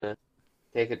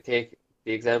Take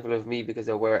the example of me because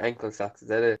I wear ankle socks. Is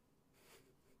that it?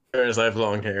 Whereas I have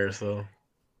long hair, so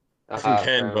from Ah,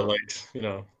 Ken, fair but enough.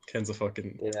 like, Ken's a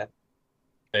fucking Yeah.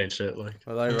 ain't shit. Like,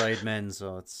 Well, I ride men,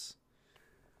 so it's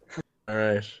all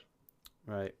right,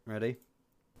 right. Ready?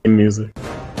 music.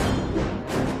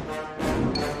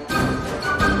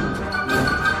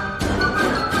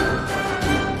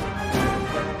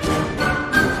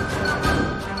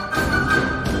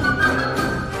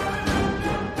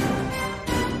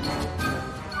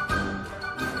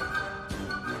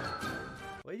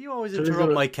 Why do you always So he's interrupt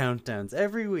gonna my countdowns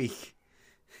every week?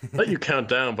 let you count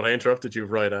down, but I interrupted you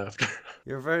right after.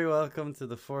 You're very welcome to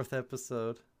the fourth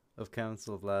episode of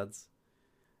Council of Lads.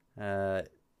 Uh,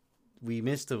 we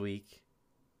missed a week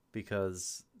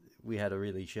because we had a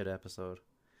really shit episode.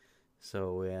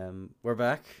 So we're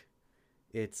back.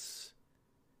 It's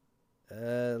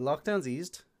lockdown's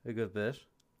eased a good bit.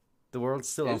 The world's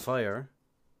still on Is fire,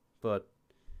 but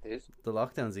is the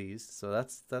lockdown's eased. So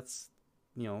that's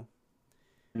you know,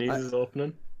 Knees I, is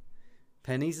opening.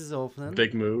 Penny's is opening.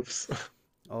 Big moves.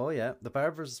 Oh yeah, the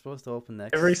barbers are supposed to open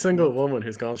Every next single month. woman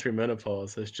who's gone through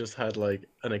menopause has just had like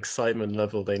an excitement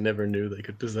level they never knew they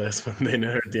could possess when they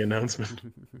heard the announcement.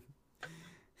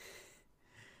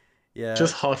 Yeah,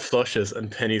 Just hot flushes and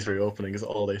pennies reopening is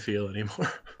all they feel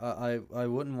anymore. I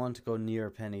wouldn't want to go near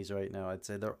Penny's right now. I'd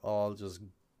say they're all just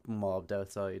mobbed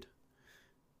outside.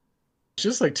 It's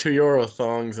just like €2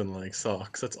 thongs and like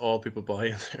socks. That's all people buy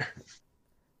in there.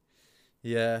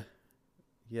 Yeah,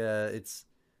 yeah, it's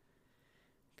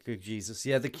good Jesus.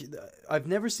 Yeah, I've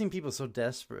never seen people so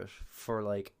desperate for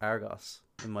like Argos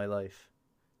in my life.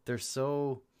 They're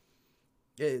so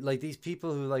like these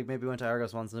people who like maybe went to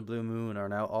Argos once in a blue moon are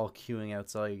now all queuing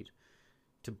outside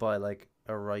to buy like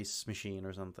a rice machine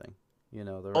or something. You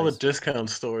know, the All the rice. discount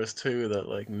stores too that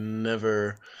like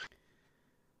never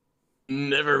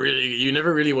really you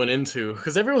never really went into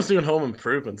because everyone's doing home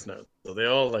improvements now. So they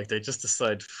all like they just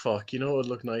decide, fuck, it would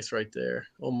look nice right there.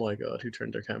 Oh my god, who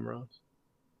turned their camera on?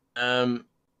 Um,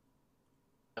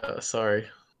 sorry,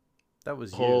 That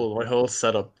was you. my whole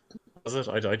setup was it?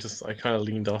 I kind of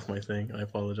leaned off my thing. I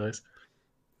apologize.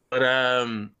 But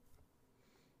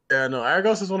yeah, no,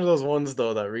 Argos is one of those ones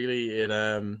though that really it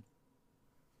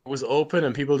was open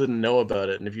and people didn't know about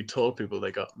it, and if you told people,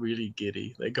 they got really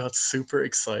giddy. They got super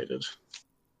excited.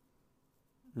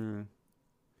 Hmm.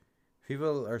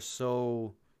 People are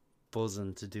so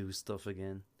buzzing to do stuff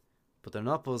again, but they're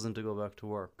not buzzing to go back to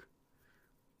work.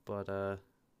 But that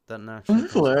Some naturally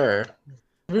people comes. are. Some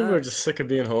people Ah, are just sick of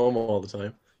being home all the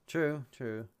time. true,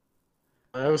 true.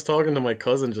 I was talking to my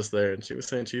cousin just there, and she was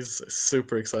saying she's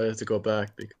super excited to go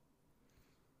back because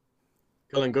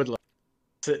feeling good, like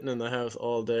sitting in the house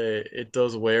all day, it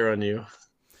does wear on you.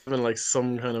 Having like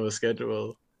some kind of a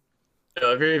schedule.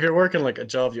 If you're working like a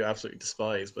job you absolutely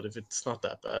despise, but if it's not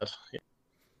that bad, yeah.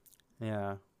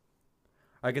 Yeah,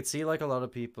 I could see like a lot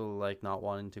of people like not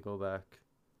wanting to go back,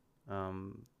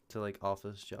 to like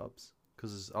office jobs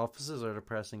because offices are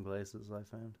depressing places. I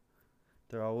found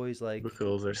they're always like,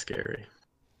 Cubicles are scary.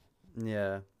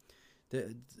 yeah,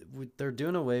 they they're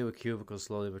doing away with cubicles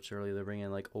slowly but surely. They're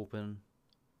bringing like open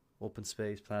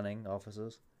space planning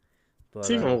offices, It's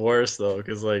but even worse though,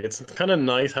 because like it's kind of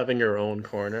nice having your own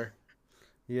corner.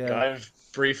 Like, yeah, I've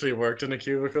briefly worked in a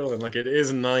cubicle, and like it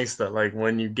is nice that like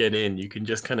when you get in, you can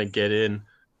just kind of get in.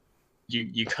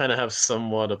 You kind of have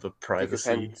somewhat of a take your privacy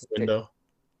pants window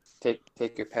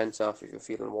take your pants off if you're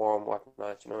feeling warm,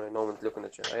 whatnot. You know, and no one's looking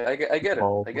at you. I get it.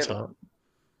 all I the get time.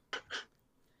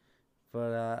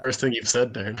 but First thing you've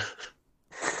said, Darren.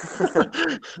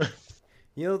 it.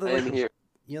 you know the I am like here.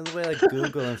 you know the way like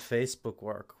Google and Facebook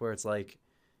work, where it's like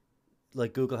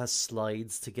Google has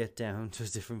slides to get down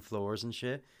to different floors and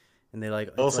shit, and they like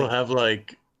it's Also like have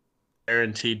like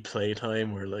guaranteed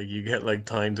playtime where like you get like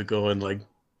time to go and like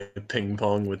ping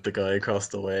pong with the guy across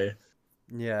the way.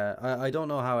 yeah. I don't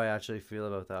know how I actually feel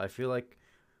about that. I feel like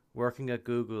working at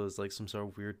Google is like some sort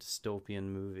of weird dystopian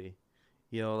movie.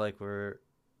 You know, like where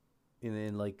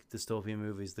in like dystopian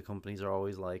movies, the companies are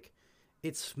always like,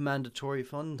 it's mandatory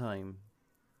fun time.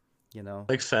 You know.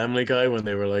 Like Family Guy when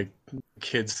they were like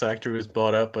kids factory was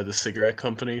bought out by the cigarette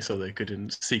company so they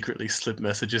could secretly slip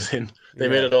messages in. They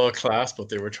made Yeah. it all class, but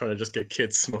they were trying to just get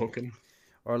kids smoking.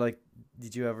 Or like,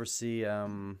 did you ever see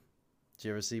did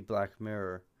you ever see Black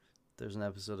Mirror? There's an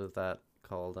episode of that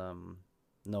called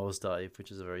Nosedive,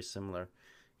 which is a very similar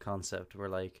concept where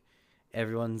like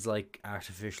everyone's like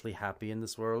artificially happy in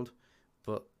this world,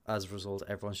 but as a result,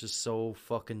 everyone's just so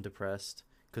fucking depressed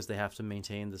because they have to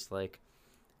maintain this like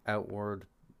outward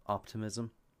optimism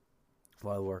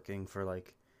while working for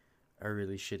like a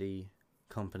really shitty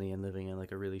company and living in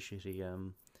like a really shitty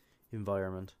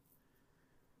environment?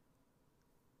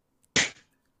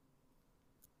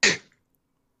 Are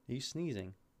you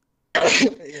sneezing?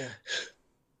 Yeah.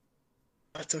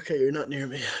 That's okay, you're not near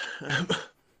me.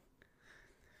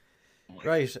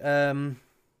 Right.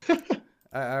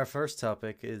 Our first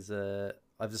topic is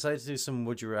I've decided to do some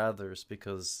would you rather's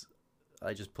because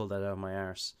I just pulled that out of my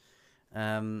arse.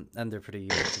 And they're pretty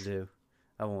easy to do.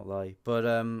 I won't lie. But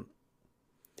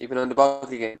Even on the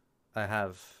bug again. I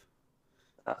have.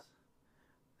 Ah.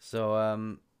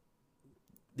 So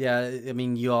yeah, I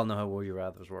mean you all know how would you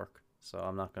rather's work, so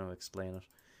I'm not going to explain it.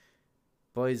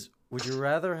 Boys, would you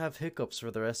rather have hiccups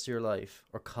for the rest of your life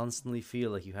or constantly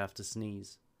feel like you have to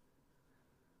sneeze?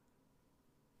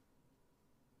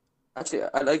 Actually,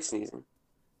 I like sneezing.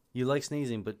 You like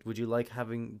sneezing, but would you like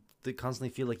having to constantly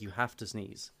feel like you have to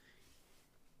sneeze?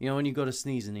 You know when you go to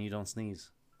sneeze and then you don't sneeze?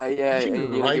 You you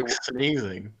like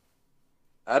sneezing.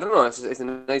 I don't know. It's a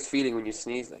nice feeling when you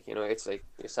sneeze. Like, you know, it's like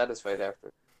you're satisfied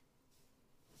after.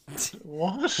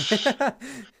 What?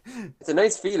 It's a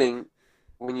nice feeling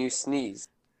when you sneeze.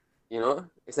 You know,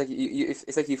 it's like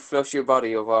it's like you flush your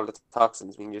body of all the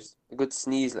toxins when you just a good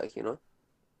sneeze, like, you know.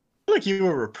 I feel like you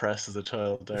were repressed as a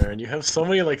child there, and you have so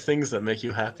many like things that make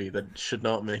you happy that should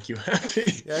not make you happy.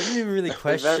 Yeah, I didn't even really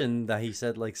question that he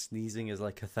said like sneezing is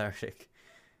like cathartic.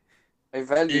 I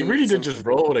value. You really did simple just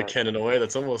roll with it, things Ken, in a way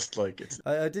that's almost like it's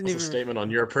I didn't a even. statement on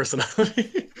your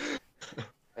personality.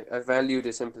 I value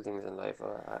the simple things in life.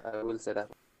 I will say that.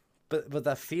 But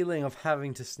that feeling of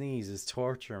having to sneeze is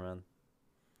torture, man.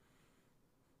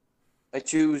 I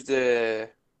choose the.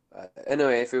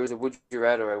 Anyway, if it was a would you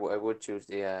rather, I would choose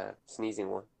the sneezing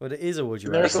one. But it is a would you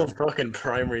There's rather. some fucking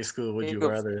primary school would you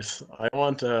Hiccups. rather's. I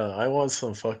want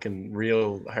some fucking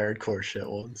real hardcore shit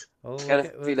ones. Oh, I kind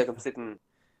of feel like I'm sitting.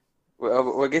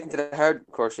 We're getting to the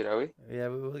hardcore shit, are we? yeah,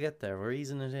 we'll get there. We're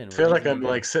easing it in. I feel like I'm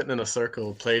like sitting in a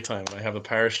circle playtime. I have a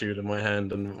parachute in my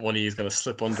hand, and one of you's gonna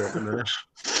slip under it in a minute.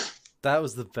 That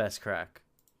was the best crack.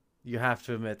 You have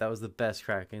to admit that was the best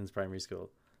crack in primary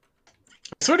school.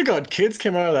 I swear to God, kids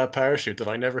came out of that parachute that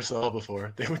I never saw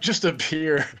before. They would just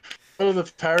appear out of the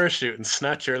parachute and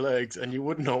snatch your legs, and you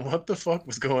wouldn't know what the fuck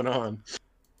was going on.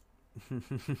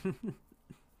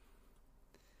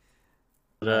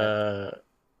 But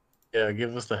yeah,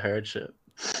 give us the hard shit.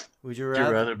 Would you Would you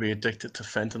rather? rather be addicted to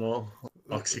fentanyl,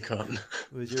 Oxycontin?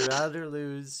 Would you rather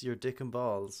lose your dick and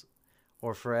balls,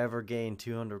 or forever gain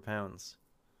 200 pounds?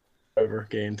 Ever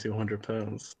gain 200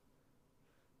 pounds?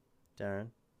 Darren.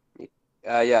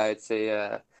 Yeah, I'd say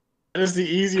That is the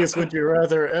easiest would you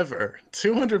rather ever.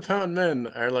 200-pound men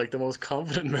are like the most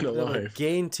confident men No, but alive.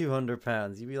 gain 200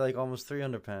 pounds. You'd be like almost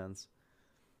 300 pounds.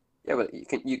 yeah, but you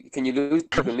can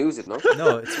lose it, no?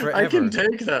 No, it's forever. I can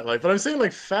take that, like, but I'm saying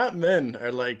like fat men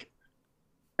are like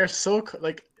they're so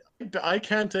like I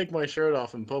can't take my shirt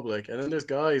off in public, and then there's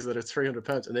guys that are 300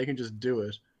 pounds and they can just do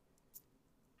it.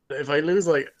 If I lose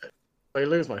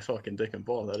my fucking dick and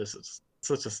ball, that is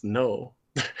such a no.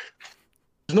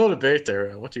 There's no debate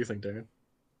there. What do you think, Darren?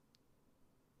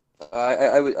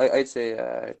 I'd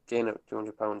say gain of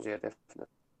 200 pounds. Yeah, definitely.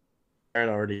 Darren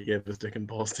already gave his dick and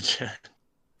balls to Chad.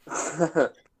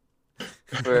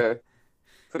 for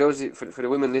the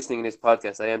women listening in this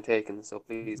podcast, I am taken. So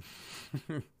please.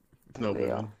 No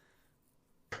Yeah. women.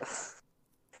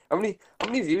 How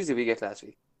many views did we get last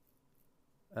week?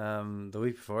 The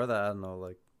week before that, I don't know,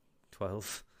 like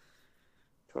 12.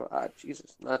 Ah,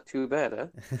 Jesus, not too bad,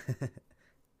 huh?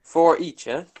 4 each,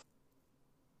 huh?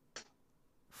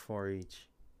 4 each.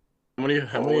 How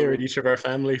many are each of our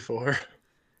family for?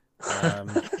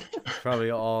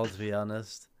 Probably all, to be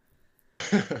honest.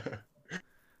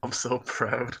 I'm so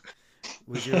proud.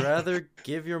 Would you rather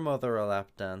give your mother a lap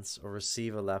dance or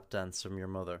receive a lap dance from your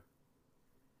mother?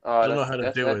 I don't know how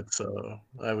to do it, so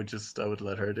I would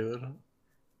let her do it.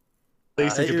 At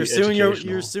least it could You're be assuming educational.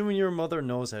 you're assuming your mother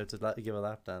knows how to give a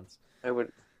lap dance. I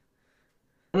would.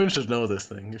 Women should know this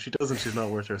thing. If she doesn't, she's not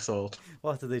worth her salt.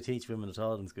 What did they teach women at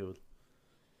all in school?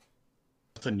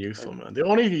 Nothing useful, man. The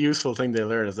only useful thing they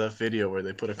learn is that video where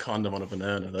they put a condom on a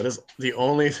banana. That is the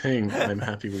only thing I'm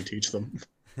happy we teach them.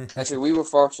 Actually, we were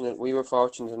fortunate. We were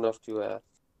fortunate enough to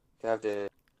have the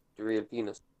real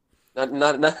penis. Not.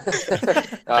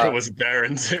 It was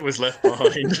Darren's. It was left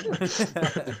behind. It's in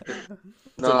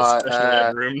No, a special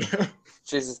ed room now.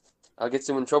 Jesus, I'll get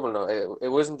someone in trouble now. It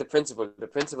wasn't the principal. The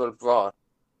principal brought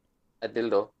a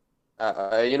dildo.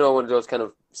 You know, one of those kind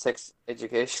of sex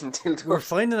education We're dildos.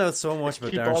 finding out so much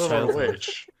about Keep Darren's all of our childhood.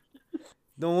 witch.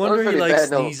 No wonder he pretty likes bad,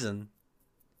 no. sneezing.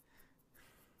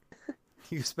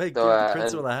 You expect So, the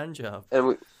principal a hand job.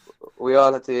 And we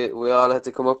all had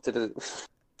to come up to the.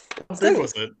 How big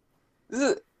was it? This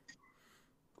is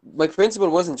my principal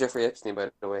wasn't Jeffrey Epstein, by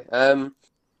the way.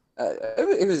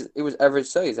 It was average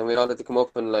size, and we all had to come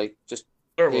up and like just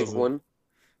Or pick was it? one.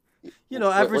 You know,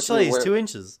 What average do you mean, size, where? 2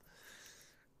 inches.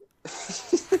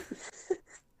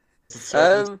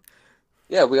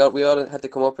 Yeah, we all had to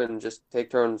come up and just take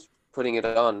turns putting it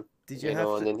on, Did you have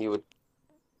and to? then he would.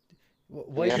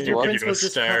 Why you did have to your what? Give you principal a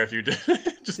just stare if you did.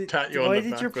 Just pat you on why the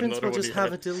did back your with another principal one just he have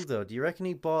a had. dildo? Do you reckon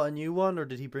he bought a new one, or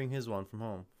did he bring his one from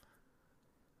home?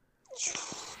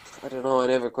 I don't know. I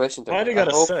never questioned him. Why do you I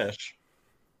got a hope. set?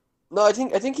 No, I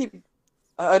think he.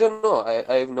 I don't know.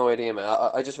 I have no idea, man.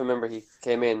 I just remember he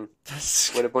came in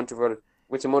with a bunch of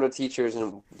with some other teachers,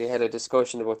 and they had a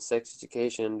discussion about sex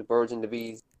education, the birds and the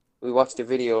bees. We watched the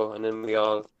video, and then we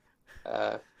all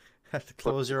Have to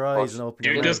close your eyes and open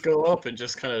your You mouth. just go up and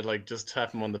just kind of like just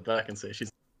tap him on the back and say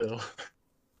she's still.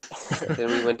 then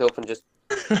we went up and just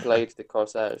applied the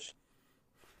corsage.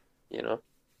 You know.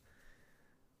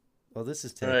 Well, this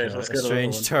is Right, taking let's a get another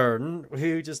strange one. turn.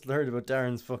 We just learned about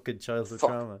Darren's fucking childhood Fuck.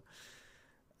 trauma.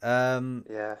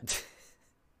 Yeah.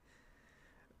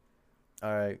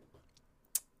 All right.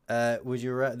 Would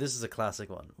you this is a classic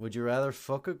one. Would you rather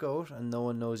fuck a goat and no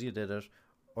one knows you did it,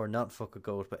 or not fuck a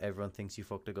goat but everyone thinks you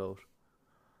fucked a goat?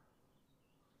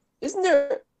 Isn't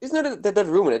there that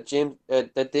rumor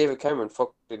that that David Cameron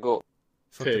fucked the goat?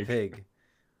 Fuck the Pig. pig.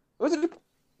 Was it?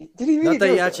 Did he really Not that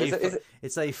do he it? actually. Is it,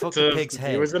 It's that he fucked So the pig's he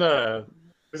head. was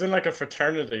in like a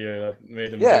fraternity that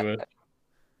made him Yeah. do it.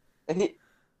 and he.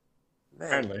 Man,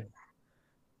 Apparently.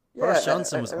 Boris yeah,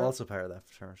 Johnson was I- also part of that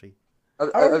fraternity. I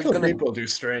was Powerful gonna. people do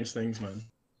strange things, man.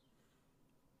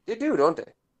 They do, don't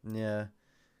they? Yeah.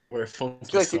 Wear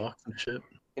funky like you- socks and shit.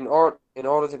 In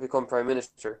order to become prime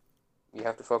minister, you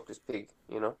have to fuck this pig.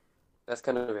 You know, that's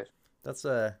kind of it. That's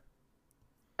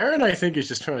Aaron, I think, is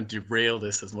just trying to derail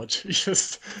this as much. He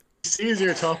just sees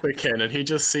your topic, Ken, and he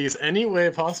just sees any way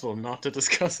possible not to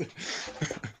discuss it.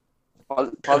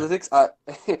 Politics. I'm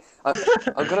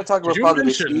gonna talk about Did you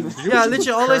politics. mention- Even, did you yeah. mention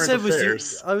Literally, all I current said was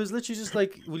affairs? I was literally just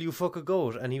like, "Will you fuck a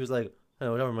goat?" And he was like,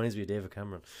 "Oh, that reminds me of David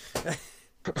Cameron."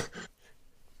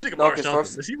 Think of No, Boris 'cause Johnson.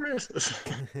 first- Is he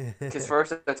racist? Because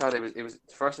first I thought it was.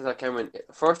 First I thought Cameron.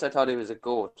 First I thought it was a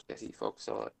goat that he fucked.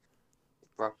 So.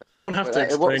 You don't have But to I-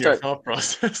 what- explain your sorry. thought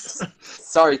process.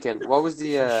 Sorry, Ken. What was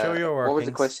the Show your what was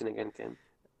the workings. question again, Ken?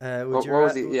 Would you what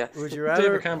was it? Yeah. Would you David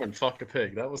rather? Cameron fucked a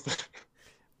pig. That was the.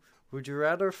 Would you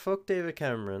rather fuck David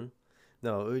Cameron?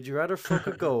 No. Would you rather fuck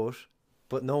a goat,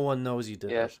 but no one knows you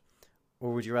did Yeah. it,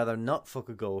 or would you rather not fuck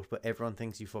a goat, but everyone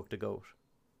thinks you fucked a goat?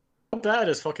 How bad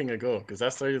is fucking a goat? Because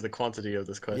that's really the quantity of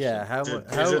this question. Yeah, how Is mu-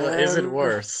 it- how- is it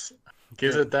worse?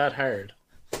 Is it that hard?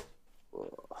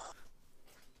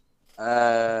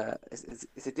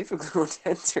 It's a difficult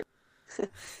answer.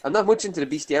 I'm not much into the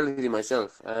bestiality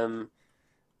myself.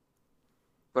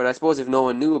 But I suppose if no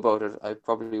one knew about it, I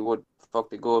probably would fuck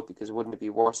the goat, because wouldn't it be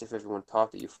worse if everyone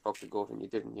thought that you fucked the goat and you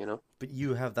didn't, you know? But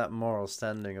you have that moral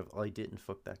standing of I didn't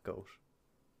fuck that goat.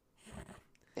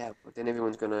 Yeah, but then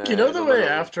everyone's gonna. You know the no way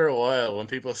matter- after a while when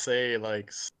people say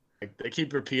like they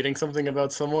keep repeating something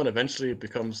about someone, eventually it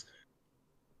becomes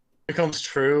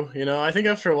true. You know, I think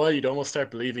after a while you'd almost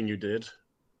start believing you did.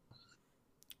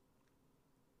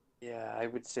 Yeah, I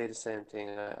would say the same thing.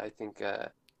 I think,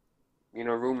 you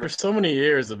know, For rumors. so many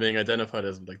years of being identified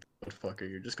as like the fucker,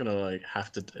 you're just gonna like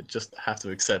have to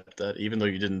accept that even though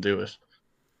you didn't do it.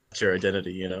 It's your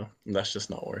identity, you know, and that's just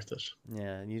not worth it.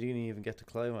 Yeah, and you didn't even get to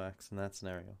climax in that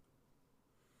scenario.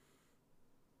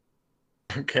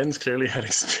 Ken's clearly had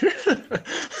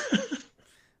experience.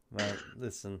 Man,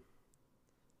 listen.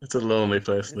 It's a lonely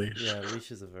place, Leash. Yeah,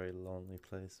 Leash is a very lonely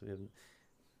place. We haven't.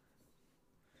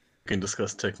 We can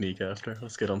discuss technique after.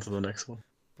 Let's get on to the next one.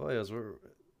 Boyos,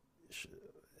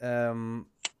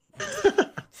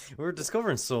 we're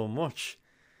discovering so much.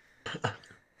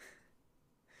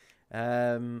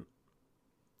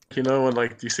 You know when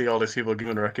like you see all these people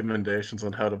giving recommendations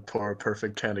on how to pour a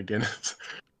perfect can of Guinness?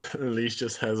 Leash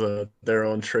just has their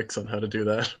own tricks on how to do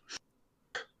that.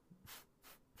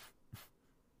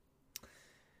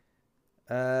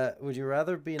 Would you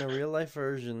rather be in a real life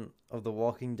version of The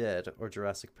Walking Dead or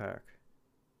Jurassic Park?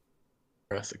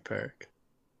 Jurassic Park.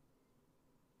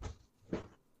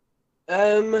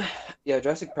 Yeah,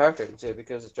 Jurassic Park, I would say,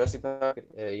 because Jurassic Park,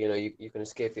 you know, you can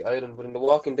escape the island, but in The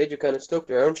Walking Dead, you're kind of stuck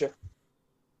there, aren't you?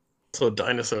 So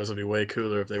dinosaurs would be way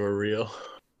cooler if they were real.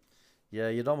 Yeah,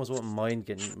 you'd almost wouldn't mind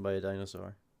getting eaten by a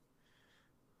dinosaur.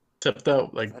 Except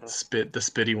that like I don't- the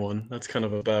spitty one. That's kind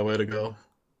of a bad way to go.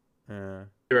 Yeah.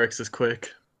 T-Rex is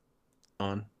quick.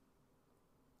 On.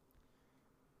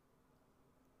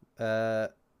 Would-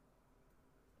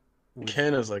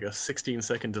 Ken has like a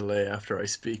 16-second delay after I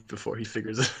speak before he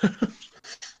figures it out.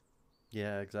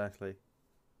 Yeah, exactly.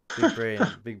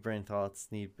 Big brain thoughts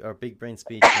need, or big brain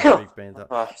speech needs big brain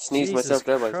thoughts. Sneezed Jesus myself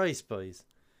there, boys. Christ, boys.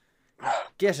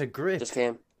 Get a grip. Just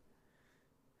came.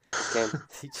 Came.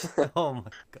 Oh my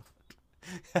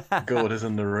god. Goat is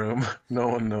in the room. No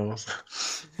one knows.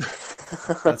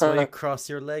 That's why you cross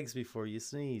your legs before you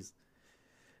sneeze.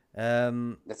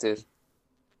 That's it.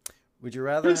 Would you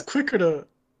rather It's quicker to.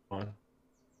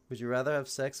 would you rather have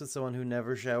sex with someone who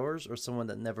never showers or someone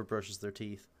that never brushes their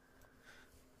teeth?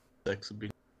 Sex would be.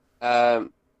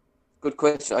 Good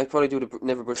question. I'd probably do the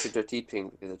never brush their teeth thing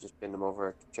because I'd just bend them over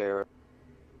a chair.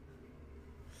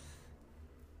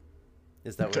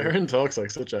 Is that what Darren talks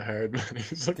like such a hard man.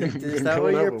 He's fucking Is been that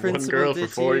going what out your with one principal girl did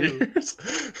for to 4 you? years.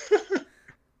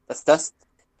 That's.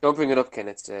 Don't bring it up, Ken.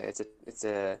 It's a.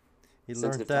 he learned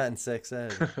sensitive that topic. in sex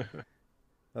ed?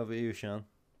 How about you, Sean?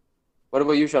 What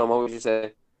about you, Sean? What would you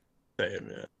say? Same,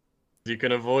 yeah. You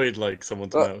can avoid like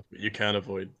someone's Well- mouth, but you can't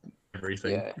avoid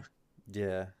everything. Yeah,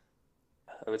 Yeah,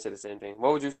 I would say the same thing.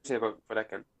 What would you say for that,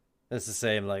 Ken? it's the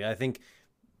same. Like, I think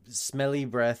smelly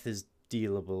breath is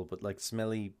dealable, but like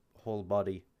smelly whole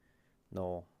body,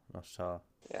 no, not at all.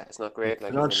 Yeah, it's not great.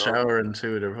 Like, They're not you know. showering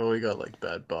too. They've probably got like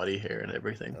bad body hair and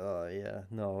everything. Oh yeah,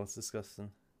 no, it's disgusting.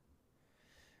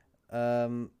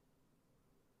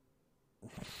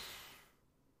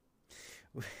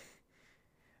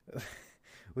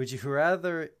 Would you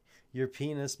rather your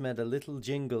penis made a little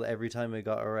jingle every time it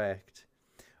got erect,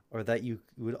 or that you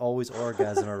would always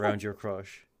orgasm around your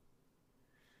crush,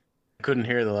 I couldn't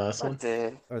hear the last one. What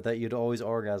the- or that you'd always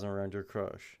orgasm around your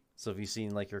crush? So if you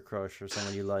seen like your crush or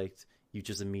someone you liked, you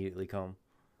just immediately come.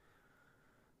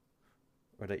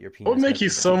 Or that your penis. What would make made you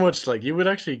a so jingle. much like you would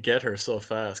actually get her so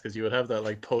fast because you would have that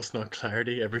like post nut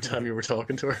clarity every time you were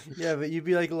talking to her. Yeah, but you'd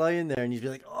be like lying there and you'd be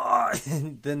like, oh,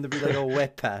 and then there'd be like a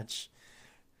wet patch.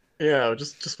 Yeah,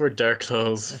 just wear dark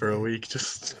clothes for a week.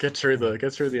 Just get through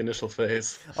the initial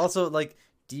phase. Also, like,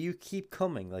 do you keep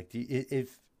coming? Like, do you,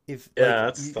 if Yeah, like,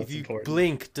 that's if you important.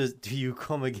 blink, do you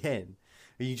come again?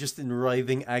 Are you just in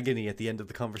writhing agony at the end of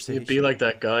the conversation? You'd be like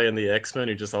that guy in the X-Men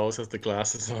who just always has the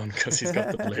glasses on because he's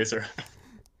got the blazer.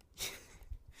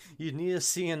 You'd need a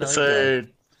CNI. Say,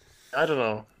 I don't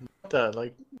know. That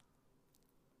like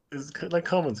is like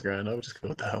Common's grand. I would just go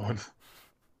with that one.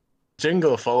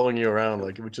 Jingle following you around,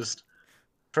 like it would just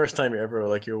first time you ever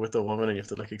like you're with a woman and you have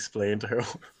to like explain to her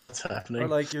what's happening. Or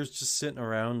like you're just sitting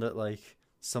around at like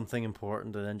something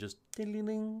important and then just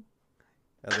ding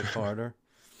at the corner.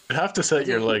 You'd have to set I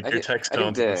your think- like I your think- text I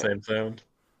tone think to the the- same sound.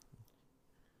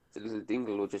 The little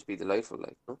dingle would just be delightful,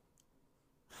 like. No?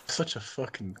 Such a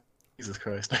fucking Jesus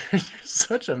Christ! You're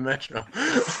such a metro.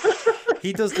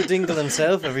 He does the dingle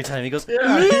himself every time. He goes,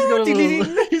 Yeah, he's got a ding,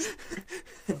 little he's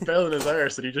a bell in his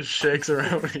arse and he just shakes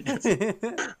around when he gets. Hey,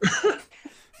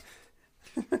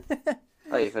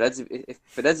 if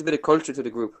it adds a bit of culture to the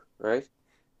group, right?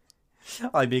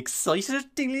 I'm excited,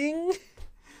 ding.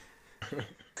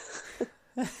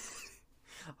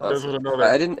 There's what another.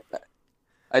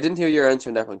 I didn't hear your answer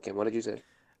on that one, Kim. What did you say?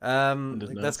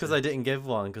 Didn't That's because answer. I didn't give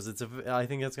one because I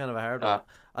think it's kind of a hard one.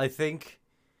 I think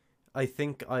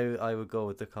I would go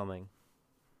with the coming.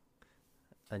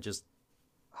 And just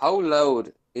How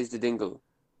loud is the dingle?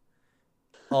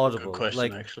 audible, Good question,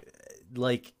 like actually.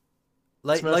 like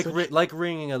message? like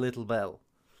ringing a little bell.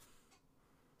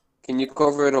 Can you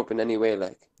cover it up in any way,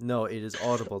 like? No, it is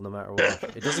audible no matter what.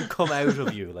 It doesn't come out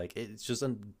of you, like it's just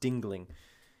a dingling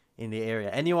in the area.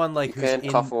 Anyone like You who's can't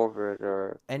in cough over it,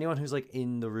 or anyone who's like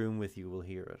in the room with you will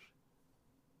hear it.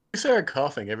 You started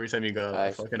coughing every time you got a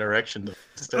Aye. fucking erection. Though.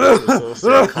 Started to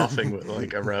associate coughing with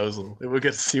like arousal. You would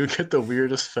get the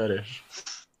weirdest fetish.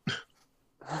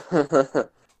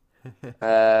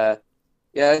 yeah,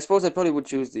 I suppose I probably would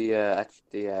choose the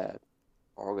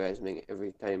orgasming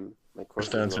every time my crush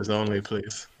First is answers around. only,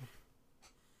 please.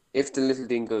 If the little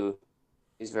dingle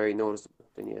is very noticeable,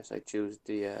 then yes, I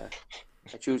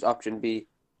choose option B.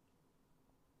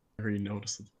 Never even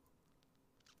noticed it.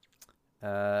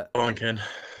 Uh, Go on, Ken.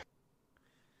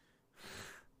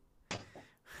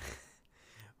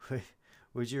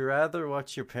 would you rather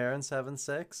watch your parents having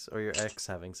sex or your ex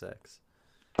having sex?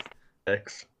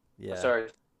 X. Yeah. Sorry,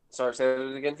 say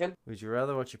that again, Ken. Would you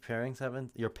rather watch your parents having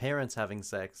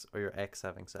sex or your ex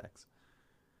having sex?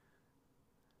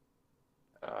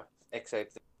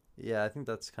 Except Yeah, I think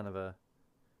that's kind of a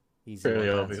easy Fairly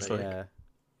one to obvious, answer, like- yeah.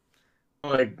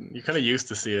 Like you're kind of used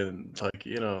to seeing, like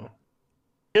I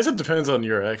guess it depends on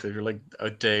your ex. If you're like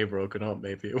a day broken up,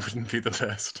 maybe it wouldn't be the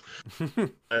best.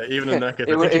 Even in that case,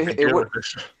 It I would- think you it could deal would-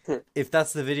 with it. If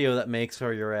that's the video that makes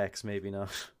her your ex, maybe not.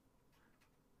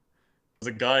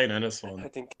 There's a guy in I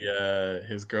Ennisfon. think Yeah,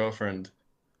 his girlfriend.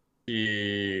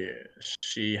 she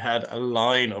she had a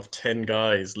line of 10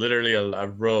 guys, literally a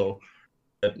row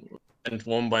that went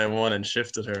one by one and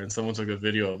shifted her, and someone took a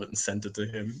video of it and sent it to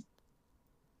him.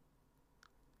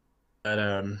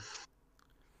 And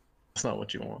that's not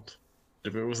what you want.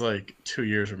 If it was like 2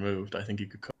 years removed, I think you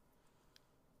could cut.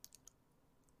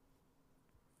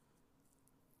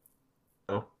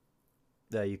 No.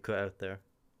 Yeah, you cut out there.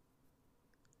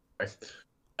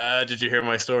 Did you hear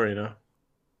my story? No.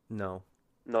 No.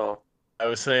 No. I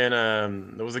was saying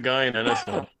there was a guy in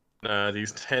Enniston.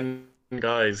 These 10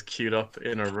 guys queued up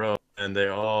in a row, and they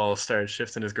all started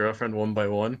shifting his girlfriend one by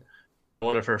one.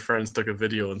 One of her friends took a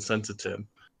video and sent it to him.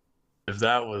 If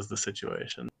that was the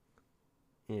situation,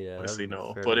 Yeah. obviously that'd be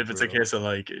no. fairly But if it's a brutal. case of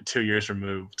like 2 years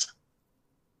removed,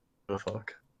 the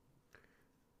fuck.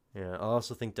 Yeah, I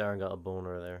also think Darren got a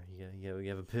boner there. You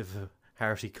have a bit of a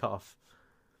hearty cough.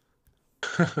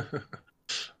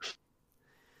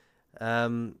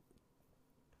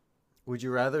 Would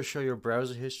you rather show your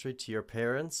browser history to your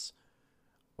parents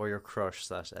or your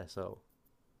crush/SO?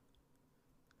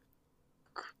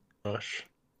 Gosh.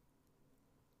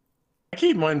 I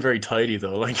keep mine very tidy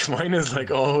though. Like mine is like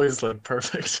always like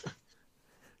perfect.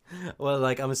 Well,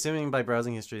 like I'm assuming by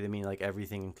browsing history they mean like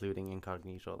everything including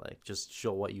incognito, like just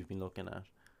show what you've been looking at.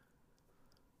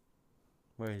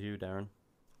 Where are you, Darren?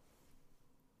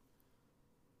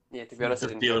 Yeah, to be honest, I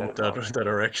Just didn't hear dealing with that at all. that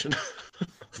erection.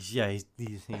 Yeah, he's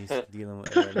dealing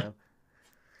with it right now.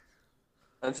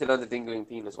 I'm still on the dingling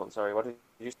penis one. Sorry, what did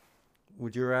you?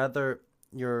 Would you rather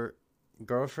your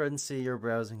girlfriend see your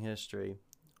browsing history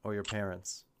or your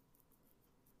parents?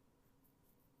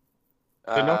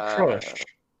 They're not crushed.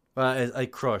 Well, I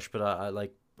crush, but I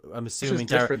like. I'm Which is assuming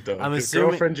different though. I'm 'cause assuming.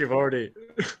 girlfriend you've already.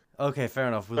 Okay, fair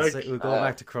enough. We'll Like, say, we'll go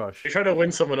back to crush. You're trying to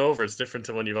win someone over. It's different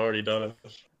to when you've already done it.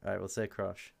 All right, we'll say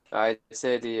crush. I'd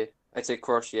say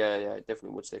crush. Yeah, I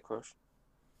definitely would say crush.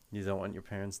 You don't want your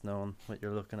parents knowing what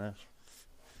you're looking at.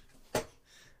 Like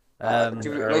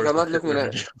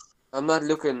I'm not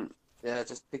looking. Yeah,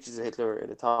 just pictures of Hitler in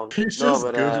a tongue. He's No, just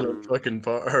but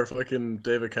googling fucking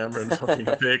David Cameron fucking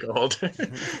big all day.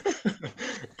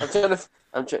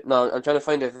 I'm trying to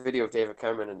find a video of David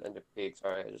Cameron and the pig.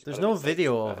 Sorry, There's no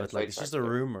video of it. Like it's just a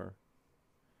rumor.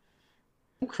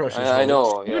 Crushes. I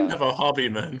know. You didn't Yeah. have a hobby,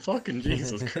 man. Fucking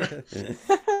Jesus Christ.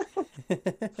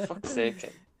 Fuck's sake,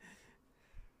 Ken.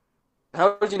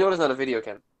 How did you know there's not a video,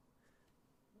 Ken?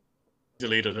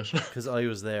 Deleted it. Because I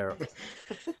was there.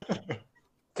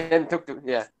 Ken took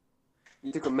the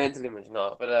You took a mental image,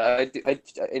 no, but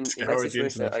in that Scoured the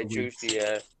situation, internet I for choose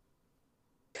the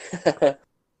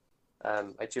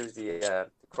I choose the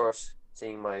crush,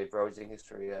 seeing my browsing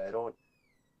history. I don't.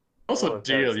 Also, Oh,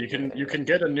 deal. embarrassing, You can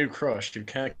get a new crush. You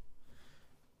can't.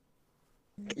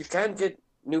 You can't get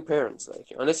new parents,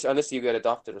 like unless you get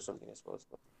adopted or something, I suppose.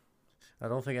 I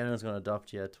don't think anyone's gonna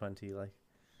adopt you at 20. Like,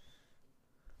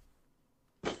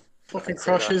 Fucking I'd say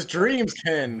crush that. his dreams,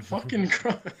 Ken. Fucking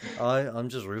crush. I'm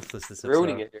just ruthless this episode.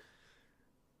 Ruining it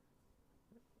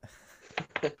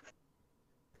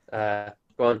here.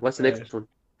 Go on. What's the next one?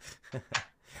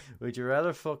 Would you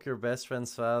rather fuck your best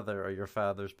friend's father or your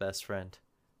father's best friend?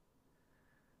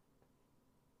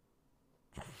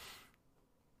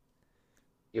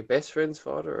 Your best friend's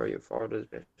father or your father's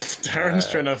best? Darren's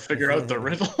trying to figure out the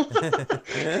riddle.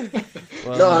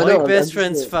 Well, No, my no, I'm best just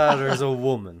friend's saying. father is a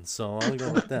woman, so I'll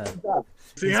go with that.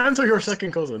 See, answer your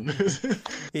second cousin.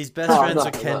 His best No, I'm friends are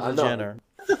not, Kendall I'm not. Jenner.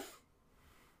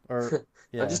 Or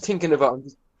yeah, I'm just thinking about.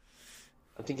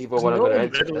 I'm thinking about There's what I'm no gonna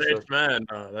answer. middle-aged man.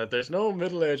 There's no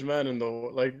middle-aged man in the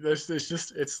like. There's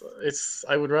just it's.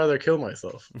 I would rather kill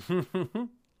myself.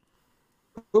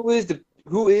 Who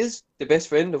is the best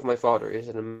friend of my father? Is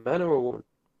it a man or a woman?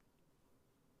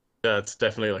 Yeah, it's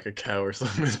definitely like a cow or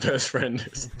something. His best friend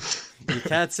is. you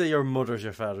can't say your mother's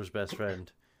your father's best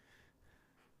friend.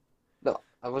 No,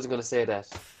 I wasn't gonna say that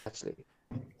actually.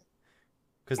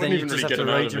 Because then Wouldn't you even just really have get to him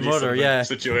write out of your any sort mother. of Yeah,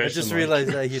 situation, I just like.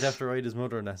 realized that he'd have to write his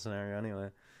mother in that scenario anyway.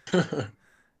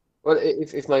 Well,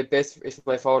 if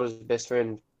my father's best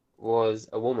friend was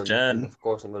a woman, Jan. then of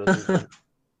course I'm gonna choose Jan.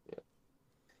 Yeah.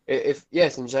 If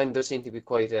yes, and Jan does seem to be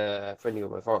quite friendly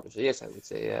with my father, so yes, I would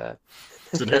say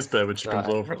It's in his bed when she comes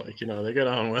Right. over. Like they get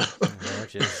on well. Yeah,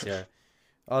 which is, yeah.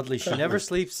 Oddly, she never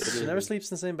sleeps. She never sleeps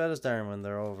in the same bed as Darren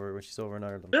when she's over in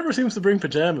Ireland. Never seems to bring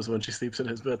pajamas when she sleeps in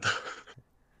his bed.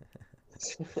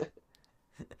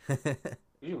 Could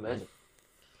you imagine?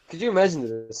 Could you imagine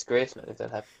the disgrace, man, if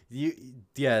that happened?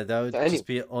 That would Any- just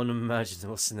be an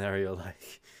unimaginable scenario.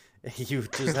 Like, you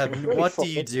just have. What do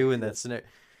you do in that scenario?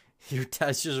 Your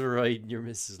dad's just riding your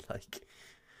missus like.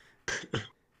 You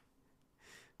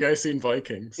guys seen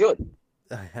Vikings? You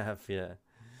I have, yeah.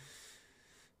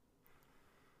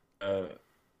 Uh,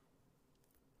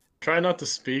 try not to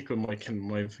speak when my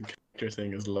character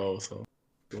thing is low. So.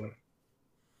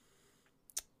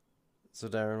 So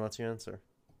Darren, what's your answer?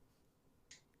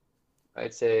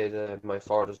 I'd say my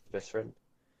father's best friend.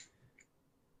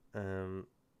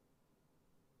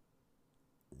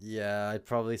 Yeah, I'd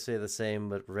probably say the same,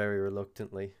 but very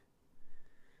reluctantly.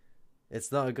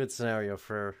 It's not a good scenario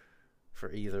for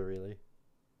either, really.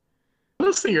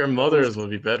 Honestly, your mother's will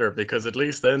be better because at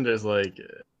least then there's like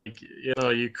you know,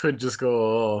 you could just go,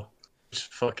 oh,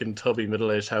 fucking tubby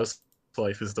middle-aged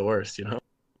housewife is the worst, you know?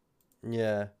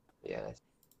 Yeah, Yeah,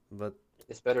 but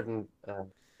it's better than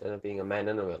it being a man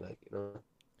anyway. Like, you know.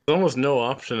 There's almost no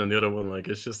option in the other one. Like,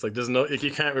 it's just like there's no, like,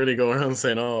 you can't really go around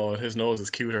saying, oh, his nose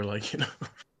is cuter, like, you know.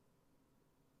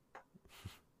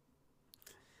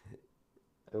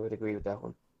 I would agree with that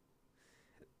one.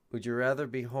 would you rather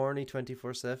be horny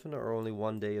 24/7 or only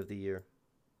one day of the year?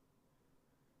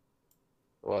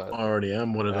 Well, I already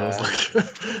am one of those, like.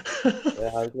 yeah,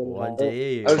 I was One gonna, day a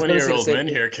I year. was gonna say the 20-year-old same men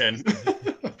thing. here, Ken.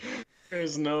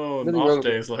 There's no Nothing wrong off with it.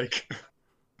 days, like.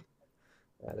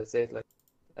 Yeah, that's it. Like,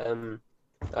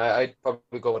 I'd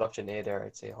probably go with option A there.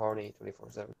 I'd say horny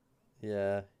 24/7.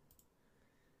 Yeah. You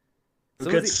Some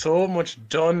of get the so much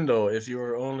done though if you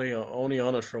were only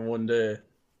on it for one day. It'd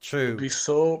true. be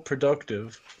so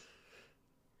productive.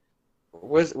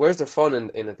 Where's the fun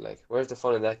in it? Like, where's the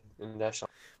fun in that shot?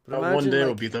 But That one imagine day like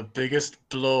would be the biggest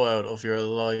blowout of your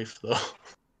life, though.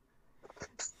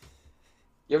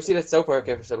 You ever see that South Park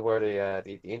episode where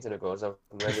the internet goes up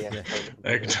and then they have to find the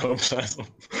computer? Ectoplasm.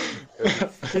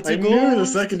 It's I a knew the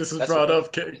ghost! second this was That's brought what-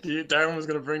 up, Darren was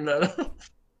going to bring that up.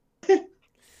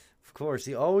 of course,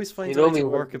 he always finds You a know way to me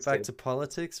well, work it it's back good. to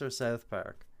politics or South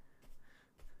Park.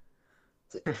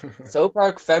 South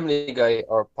Park, Family Guy,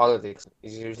 or politics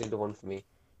is usually the one for me.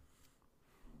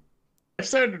 I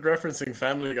started referencing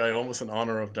Family Guy almost in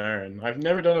honor of Darren. I've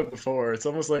never done it before. It's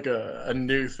almost like a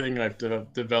new thing I've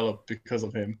developed because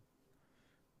of him.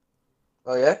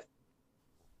 Oh yeah?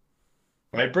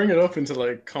 I bring it up into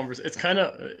like conversation. It's kind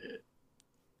of.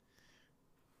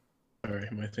 Sorry,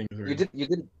 my thing is You weird. did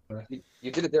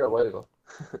you did it there a while ago.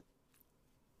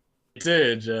 I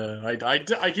did.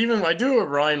 I do it with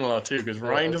Ryan a lot too because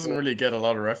Ryan okay. doesn't really get a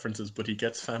lot of references, but he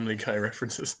gets Family Guy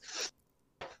references.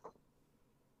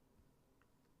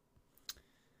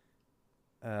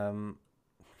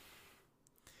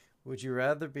 Would you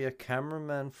rather be a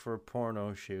cameraman for a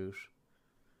porno shoot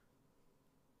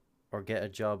or get a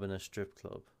job in a strip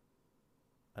club?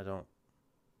 I don't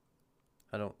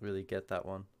really get that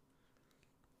one.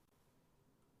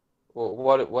 Well,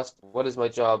 what is my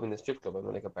job in the strip club? Am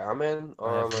I like a barman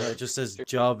or am I It just says strip-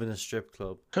 job in a strip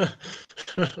club.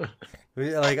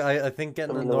 Like I think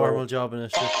getting a No. normal job in a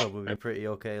strip club would be pretty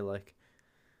okay. Like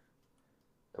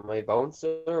am I a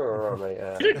bouncer or am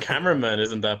I Being a cameraman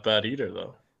isn't that bad either,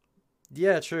 though.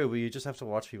 yeah, true, but you just have to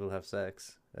watch people have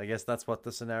sex. I guess that's what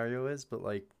the scenario is, but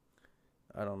like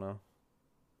I don't know.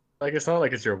 Like, it's not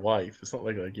like it's your wife. It's not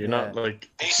like you're not Yeah. like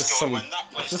it's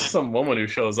just some woman who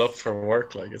shows up for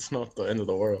work. Like, it's not the end of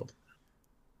the world.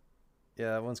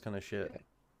 Yeah, that one's kind of shit.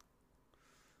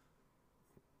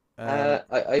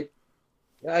 I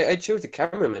choose the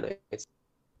cameraman.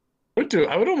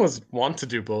 I would almost want to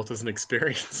do both as an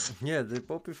experience. Yeah, they'd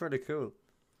both be pretty cool.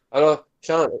 Although,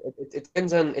 Sean, it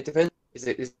depends on is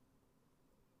it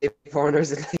porn or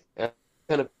is it like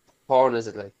kind of porn is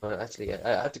it like? Actually,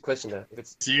 I have to question that. If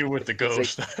It's you with the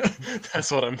It's goat.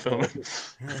 That's what I'm filming.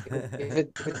 if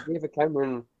it's David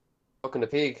Cameron fucking a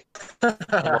pig,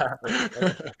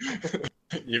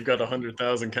 You've got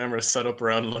 100,000 cameras set up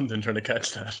around London trying to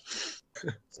catch that.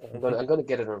 so I'm gonna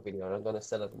get it on video and I'm gonna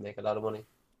sell it and make a lot of money.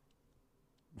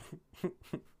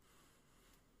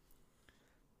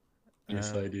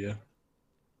 Nice idea.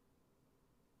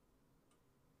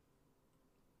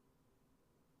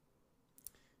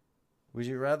 Would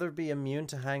you rather be immune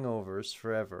to hangovers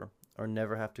forever or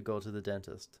never have to go to the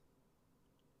dentist?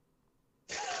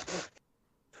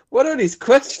 What are these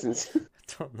questions? I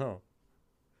don't know.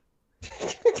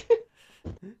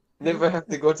 Never have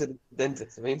to go to the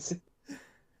dentist. I mean,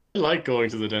 I like going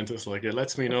to the dentist. Like, it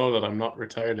lets me know that I'm not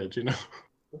retarded, you know?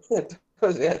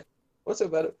 yeah. What's so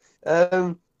bad?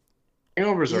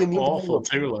 Hangovers You are need to awful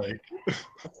hangover.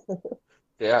 too, like.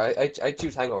 Yeah, I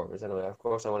choose hangovers anyway. Of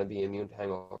course, I want to be immune to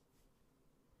hangovers.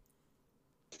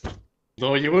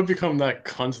 Though you would become that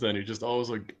cunt then, who just always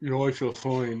like, you know, I feel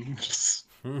fine. Just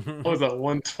always that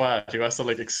one twat who has to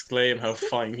like exclaim how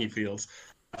fine he feels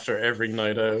after every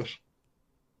night out.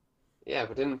 Yeah,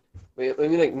 but then I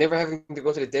mean, like never having to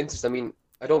go to the dentist. I mean,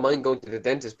 I don't mind going to the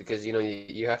dentist because you know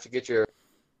you have to get your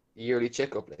yearly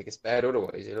checkup. Like it's bad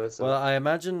otherwise, you know. Well, So I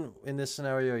imagine in this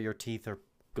scenario, your teeth are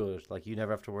good. Like you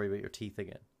never have to worry about your teeth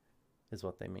again, is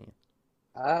what they mean.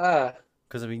 ah,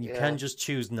 Because I mean, you yeah. can just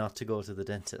choose not to go to the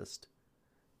dentist.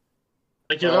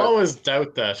 Like you'll Well, always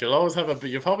doubt that. You'll always have a.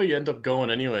 You'll probably end up going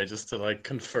anyway, just to like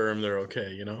confirm they're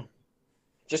okay. You know.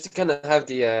 just to kind of have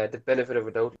the benefit of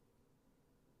a doubt.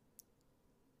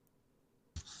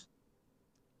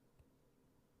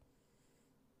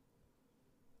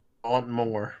 I want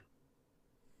more.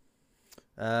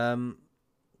 Um,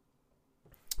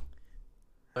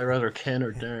 I rather Ken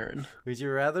or Darren. would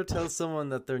you rather tell someone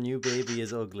that their new baby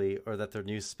is ugly or that their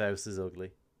new spouse is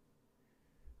ugly?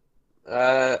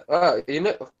 You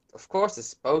know, of course, the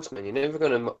spokesman. You're never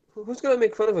gonna. Who's gonna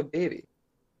make fun of a baby?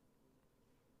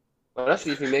 Well,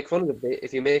 actually, if you make fun of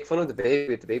the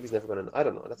baby's never gonna. I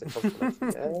don't know. That's a tough one.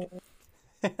 Actually.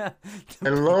 I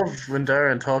love when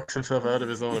Darren talks himself out of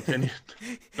his own opinion.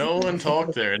 No one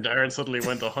talked there, and Darren suddenly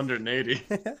went 180.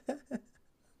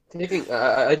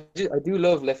 I do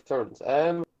love left turns.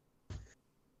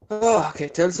 Oh, okay.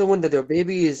 Tell someone that their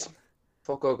baby is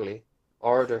fuck ugly,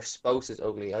 or their spouse is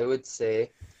ugly. I would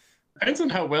say. Depends on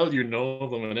how well you know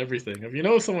them and everything. If you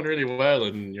know someone really well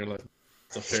and you're like,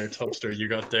 it's a fair topster you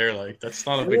got there, like, that's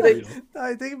not a big deal.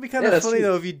 I think it'd be kind Yeah, of that's funny true.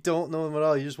 though if you don't know them at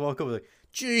all. You just walk up and like,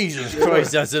 Jesus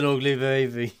Christ, that's an ugly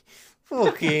baby.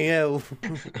 Fucking hell.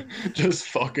 Just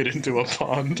fuck it into a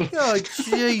pond. Oh,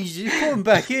 jeez, you put him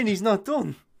back in, he's not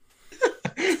done.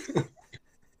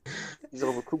 He's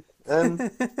overcooked.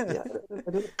 Yeah,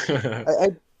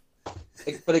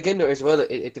 but again, there as well,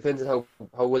 it depends on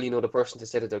how well you know the person to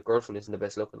say that their girlfriend isn't the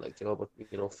best looking, like, you know. But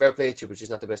you know, fair play to you, but she's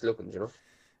not the best looking, you know.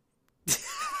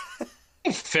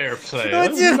 Fair play. What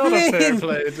That's do you not a fair mean?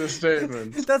 play. It's a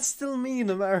statement. That's still mean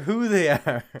no matter who they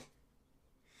are.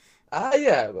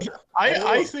 Yeah, but I don't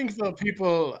I know. think that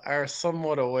people are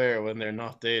somewhat aware when they're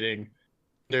not dating.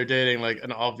 They're dating like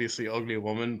an obviously ugly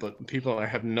woman, but people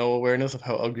have no awareness of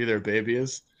how ugly their baby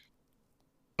is.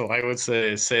 So I would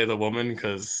say the woman,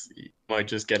 because you might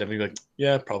just get him and be like,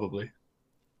 yeah, probably.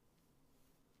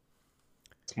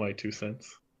 That's my 2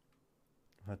 cents.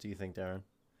 What do you think, Darren?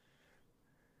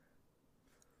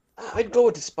 I'd go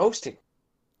with the spouse thing.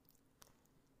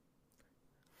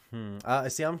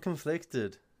 See, I'm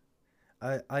conflicted.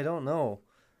 I don't know.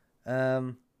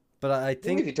 But I I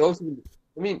think think if you told someone,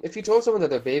 I mean, if you told someone that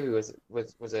their baby was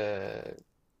a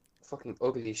fucking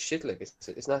ugly shit, like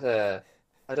it's not a.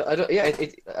 I don't. Yeah,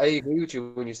 I agree with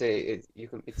you when you say it. You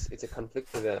can. It's a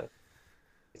conflicted.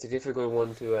 It's a difficult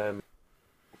one to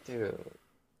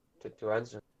to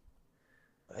answer.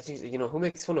 I think, you know, who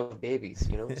makes fun of babies?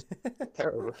 You know, it's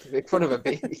terrible to make fun of a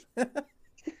baby.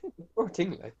 Poor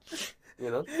thing, like,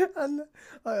 you know. and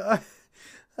I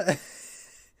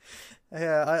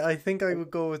yeah, I think I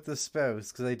would go with the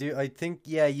spouse because I think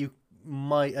yeah you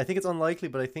might I think it's unlikely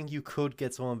but I think you could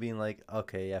get someone being like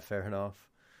okay yeah fair enough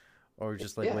or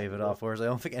just like Yeah, wave it you know. off, whereas I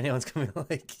don't think anyone's gonna be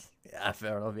like yeah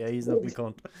fair enough yeah he's an ugly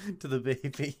cunt to the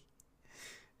baby.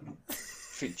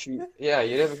 Yeah,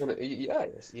 you're never gonna. Yeah,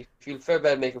 yes, you feel fair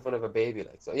bad making fun of a baby,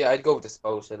 like, so. Yeah, I'd go with the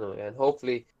spouse anyway, and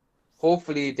hopefully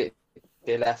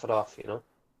they laugh it off, you know.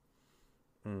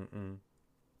 Mm-mm.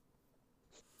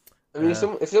 I mean,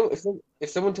 Uh, if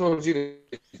someone told you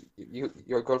that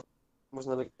your girlfriend was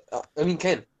not like, I mean,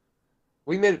 Ken,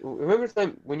 remember the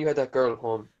time when you had that girl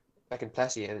home back in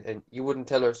Plassey, and you wouldn't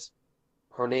tell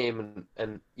her name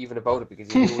and even about it because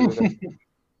you knew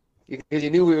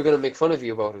we were gonna make fun of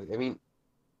you about it. I mean,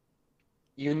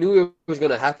 you knew it was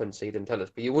gonna happen, so you didn't tell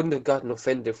us, but you wouldn't have gotten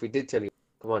offended if we did tell you.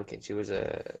 Come on, Ken, she was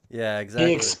a. yeah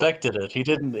He exactly. expected it. He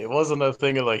didn't. It wasn't a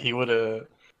thing of like he would have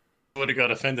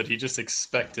got offended. He just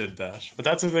expected that. But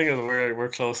that's the thing is we're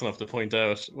close enough to point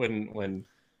out when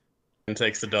he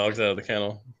takes the dogs out of the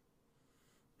kennel.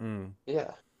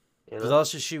 Yeah, you But know.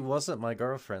 also she wasn't my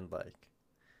girlfriend like,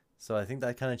 so I think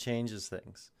that kind of changes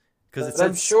things because it But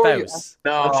I'm said sure you. spouse.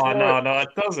 No, I'm sure. no, it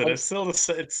doesn't. I'm, It's still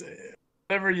it's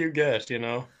whatever you get, you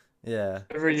know. Yeah.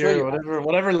 Whatever I'm sure you're, you.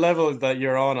 whatever level that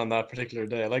you're on that particular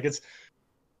day. Like it's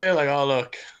you're like, oh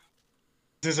look,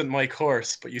 this isn't my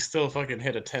course, but you still fucking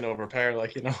hit a 10 over par,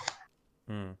 like you know.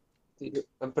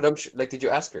 But I'm sure. Like, did you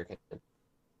ask her, Ken?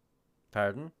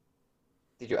 Pardon?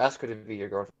 Did you ask her to be your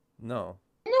girlfriend? No.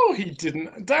 No, he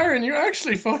didn't. Darren, you're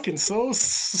actually fucking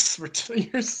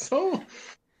you're so.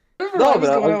 Remember, I No, was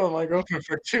but going out with my girlfriend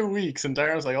for 2 weeks, and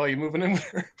Darren's like, "Oh, you moving in with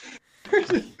her?"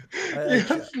 I You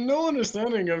have no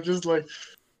understanding of just like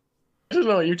I don't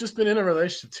know. You've just been in a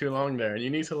relationship too long there, and you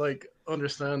need to like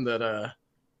understand that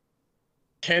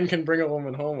Ken can bring a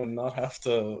woman home and not have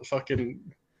to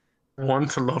fucking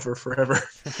want to love her forever.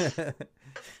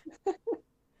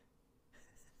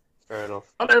 Fair enough.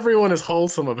 Not everyone is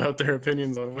wholesome about their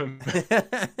opinions on women.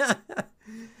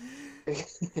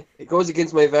 It goes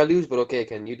against my values, but okay,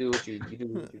 Ken, you do what you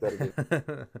gotta do.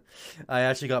 I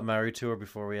actually got married to her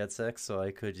before we had sex, so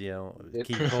I could, Did?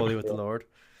 keep holy with the Yeah. Lord.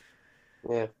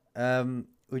 Yeah.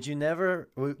 Would you never?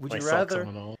 Would My you socks rather? on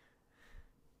and all.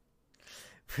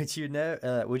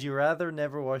 Would you rather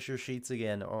never wash your sheets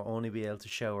again, or only be able to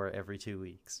shower every 2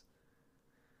 weeks?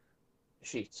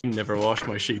 Sheets. Never wash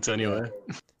my sheets anyway.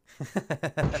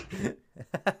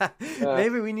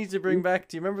 Maybe we need to bring back.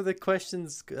 Do you remember the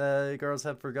questions girls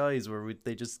had for guys, where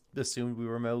they just assumed we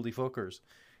were mouldy fuckers?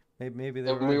 Maybe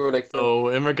they And were. we were like, So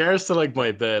in regards to like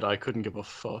my bed, I couldn't give a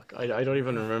fuck. I don't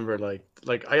even remember like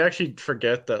I actually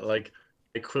forget that like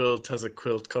a quilt has a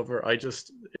quilt cover.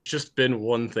 It's just been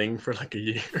one thing for like a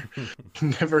year.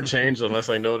 Never changed unless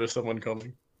I know there's someone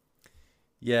coming.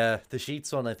 Yeah, the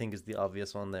sheets one I think is the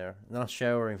obvious one there. Not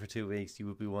showering for 2 weeks, you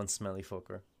would be one smelly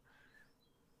fucker.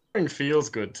 It feels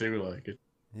good too, like it.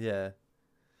 Yeah.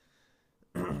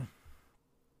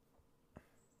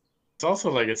 It's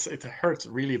also like it hurts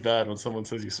really bad when someone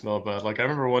says you smell bad. Like I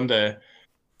remember one day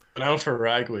I went out for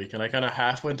rag week and I kind of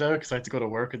half went out because I had to go to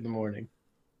work in the morning.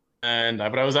 And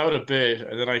but I was out a bit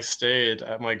and then I stayed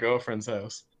at my girlfriend's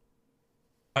house.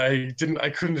 I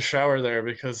couldn't shower there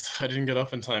because I didn't get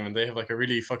up in time and they have like a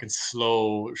really fucking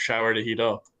slow shower to heat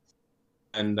up.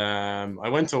 And I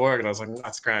went to work and I was like,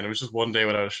 that's grand. It was just one day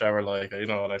without a shower, like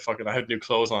and I had new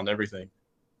clothes on and everything.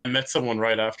 I met someone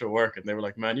right after work and they were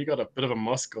like, man, you got a bit of a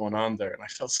musk going on there. And I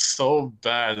felt so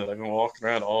bad that I've been walking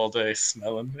around all day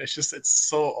smelling. It's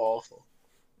so awful.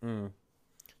 Mm.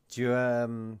 Do you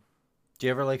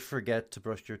ever like forget to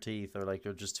brush your teeth, or like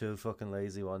you're just too fucking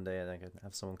lazy one day and I can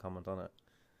have someone comment on it?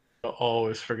 I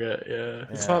always forget, yeah.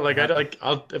 It's Yeah. not like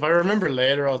I'll if I remember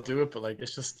later I'll do it, but like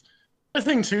it's just the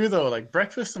thing too though, like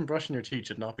breakfast and brushing your teeth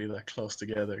should not be that close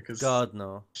together because God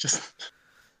no. it's just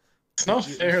it's not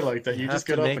fair like that. you You have just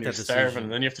to get up make and you're that starving decision.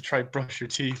 and then you have to try brush your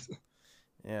teeth.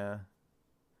 Yeah.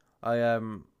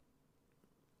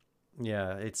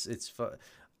 Yeah, it's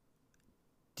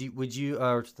would you,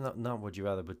 or not would you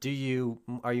rather, but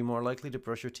are you more likely to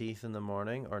brush your teeth in the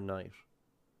morning or night?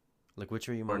 Like, which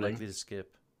are you more Morning. likely to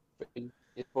skip? you're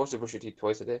supposed to brush your teeth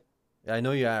twice a day. I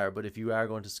know you are, but if you are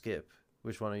going to skip,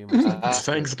 which one are you most likely to skip?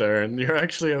 Thanks, Darren.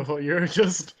 You're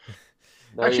just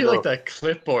Now actually you know. like that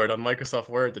clipboard on Microsoft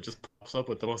Word that just pops up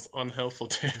with the most unhelpful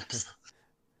tips.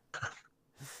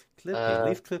 Clippy,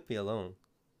 leave Clippy alone.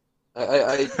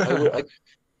 If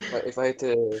I had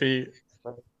to Fee,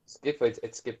 skip,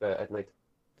 I'd skip at night.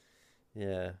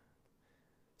 Yeah. at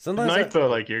Sometimes night though,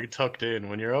 like you're tucked in.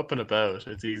 When you're up and about,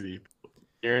 it's easy.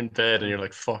 You're in bed and you're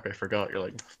like, fuck, I forgot. You're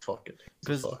like, fuck it.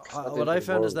 because Fuck. what I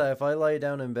found is that if I lie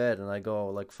down in bed and I go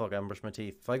like, fuck, I'm brush my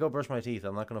teeth. If I go brush my teeth,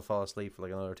 I'm not gonna fall asleep for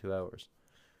like another 2 hours.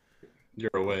 You're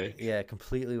awake. Yeah, it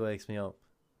completely wakes me up.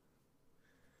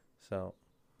 So,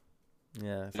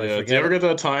 yeah. If I Yeah, do you forget ever it- get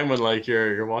that time when like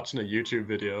you're watching a YouTube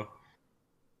video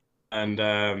and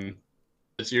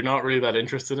you're not really that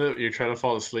interested in it, you're trying to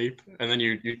fall asleep, and then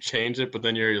you change it, but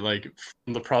then you're like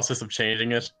in the process of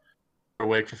changing it, you're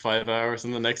awake for 5 hours,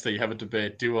 and the next day you have a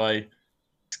debate: do I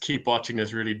keep watching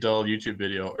this really dull YouTube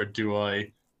video, or do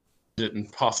I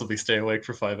didn't possibly stay awake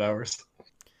for 5 hours?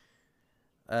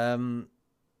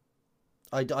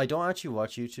 I don't actually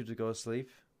watch YouTube to go to sleep,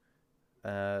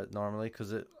 normally,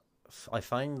 because I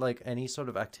find like any sort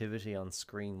of activity on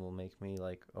screen will make me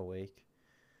like awake.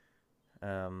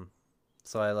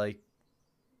 So I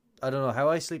don't know how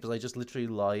I sleep is I just literally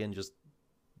lie and just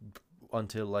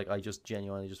until like I just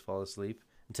genuinely just fall asleep.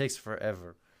 It takes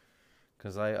forever,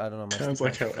 because I don't know. Sounds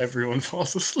like how everyone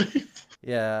falls asleep.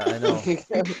 Yeah, I know.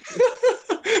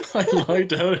 I lie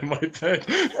down in my bed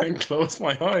and close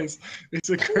my eyes. It's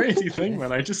a crazy thing,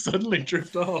 man. I just suddenly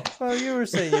drift off. Well, you were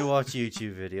saying you watch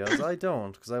YouTube videos. I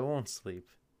don't, because I won't sleep.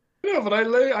 No, but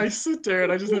I sit there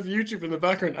and I just have YouTube in the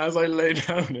background as I lay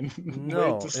down and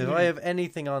No, wait to if sleep. I have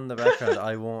anything on the background,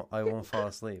 I won't fall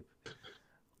asleep.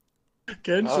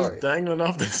 Ken's just Alright. dangling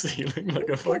off the ceiling like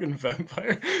a fucking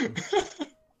vampire.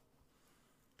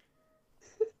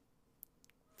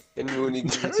 Then you need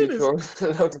to Darren keep is- going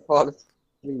how to fall asleep.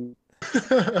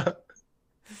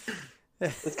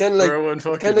 It's kind of like Everyone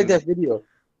kind of fucking like that video.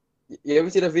 You ever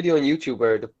see that video on YouTube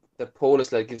where the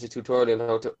Polish like gives a tutorial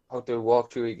on how to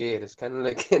walk through a gate? It's kind of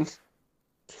like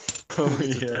Oh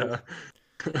yeah.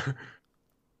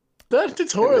 That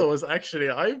tutorial was actually,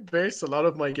 I based a lot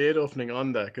of my gate opening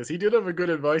on that because he did have a good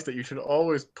advice that you should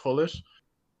always pull it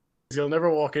because you'll never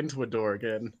walk into a door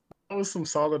again. That was some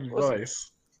solid Was it?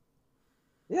 advice.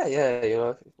 yeah, you know,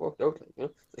 it worked out, like, you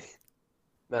know.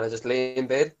 Man, I just lay in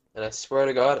bed and I swear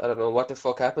to God, I don't know what the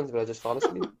fuck happens, but I just fall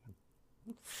asleep.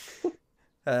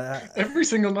 Every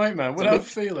single night, man. Without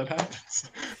fail, it happens.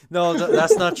 No,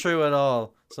 that's not true at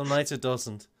all. Some nights it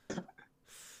doesn't.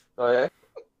 Oh yeah.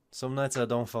 Some nights I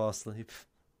don't fall asleep.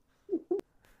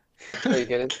 Are you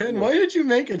getting? Ken, why did you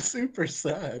make it super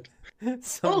sad?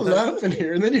 Some I'll nights, laugh in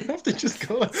here, and then you have to just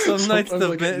go. some nights sometimes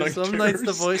I get night some nights the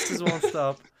terrors. voices won't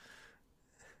stop.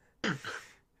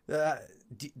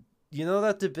 Do, you know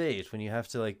that debate when you have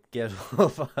to like get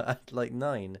up at like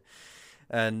 9,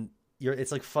 and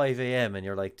it's like 5 a.m. and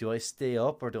you're like, do I stay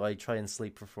up or do I try and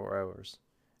sleep for 4 hours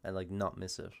and like not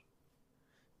miss it?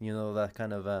 You know that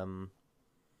kind of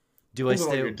do I Depends on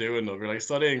what stay? you're doing though. If you're like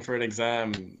studying for an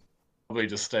exam, probably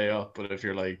just stay up. But if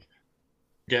you're like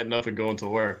getting up and going to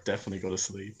work, definitely go to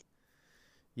sleep.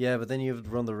 Yeah, but then you would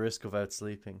run the risk of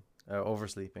oversleeping.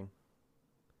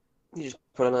 You just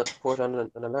put on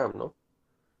an alarm, no?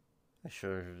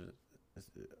 Sure.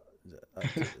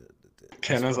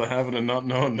 Ken has a habit of not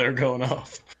knowing they're going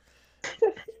off.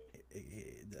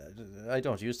 I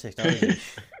don't use technology.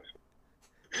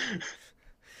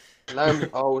 Alarms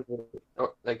always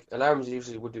like alarms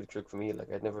usually would do the trick for me.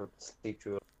 Like I'd never sleep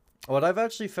through it. What I've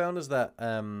actually found is that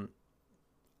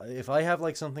if I have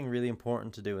like something really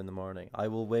important to do in the morning, I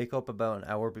will wake up about an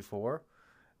hour before,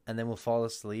 and then will fall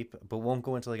asleep, but won't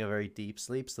go into like a very deep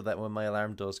sleep, so that when my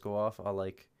alarm does go off, I'll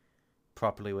like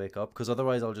properly wake up. Because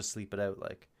otherwise, I'll just sleep it out.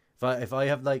 Like if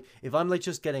I'm like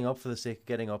just getting up for the sake of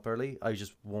getting up early, I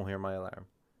just won't hear my alarm.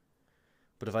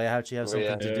 But if I actually have Oh, something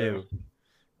yeah. to do,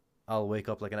 I'll wake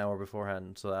up like an hour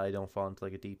beforehand so that I don't fall into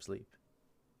like a deep sleep.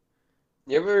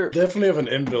 You ever? Definitely have an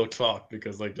inbuilt clock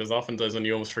because like there's often times when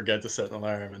you almost forget to set an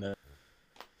alarm, and then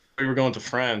we were going to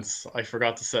France. I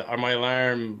forgot to set. My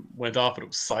alarm went off, but it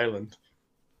was silent.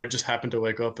 I just happened to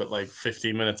wake up at like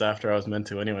 15 minutes after I was meant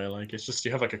to. Anyway, like it's just you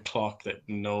have like a clock that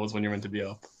knows when you're meant to be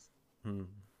up. Hmm.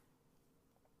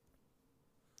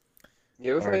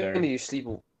 You ever Sorry, find Darren. that you sleep?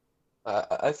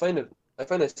 I find it. I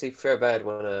find I sleep fair bad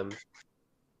when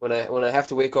I have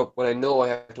to wake up when I know I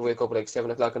have to wake up at like 7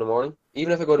 o'clock in the morning.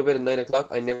 Even if I go to bed at 9 o'clock,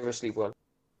 I never sleep well.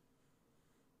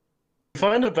 You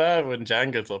find it bad when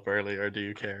Jan gets up early, or do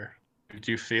you care?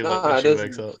 Do you feel it when Nah, she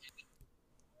wakes up?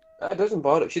 it doesn't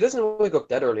bother. She doesn't wake up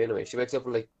that early anyway. She wakes up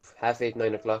at like half 8,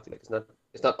 9 o'clock. Like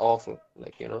it's not awful.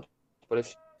 Like you know. But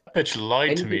if That bitch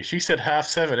lied to me. anything, She said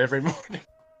 6:30 every morning.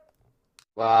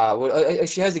 wow, well,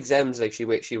 she has exams. Like she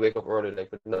wake up early.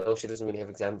 Like, but no, she doesn't really have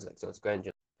exams. Like, so it's grand.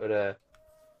 You know? But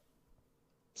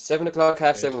 7 o'clock,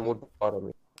 half Bitch. 7 would bother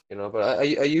me. You know. But I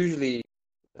usually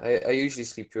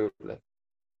sleep through. Like,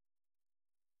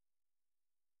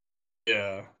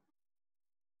 Yeah.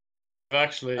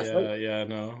 Actually, I find. yeah,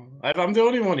 no. I'm the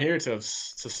only one here to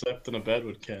slept in a bed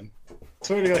with Ken. I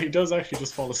swear to God, he does actually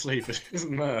just fall asleep. It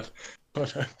isn't mad.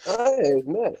 But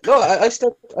Man. No, I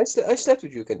slept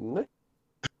with you, didn't I?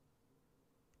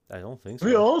 I don't think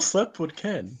we so. all slept with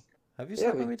Ken. Have you Yeah,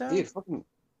 slept we with me, Dan? did. Fucking,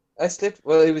 I slept.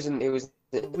 Well, it was.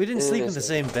 We didn't sleep in the Like,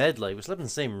 same bed. Like we slept in the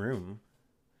same room.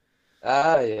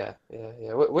 yeah.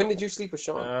 When did you sleep with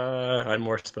Sean? I'm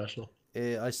more special.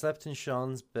 I slept in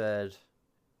Sean's bed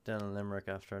down in Limerick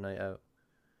after a night out.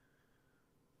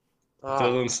 Ah,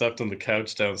 Dylan slept on the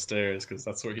couch downstairs because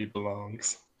that's where he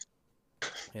belongs.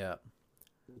 Yeah.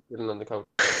 sitting on the couch.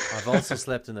 I've also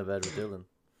slept in the bed with Dylan.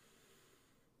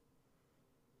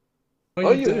 Oh,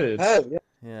 Oh, you you did? have, yeah.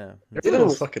 Yeah. Dylan Dylan's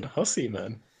was- fucking hussy,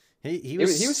 man. He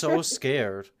was he was so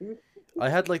scared. scared. I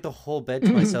had like the whole bed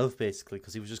to myself basically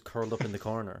because he was just curled up in the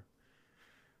corner.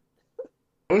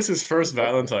 That was his first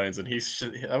Valentine's, and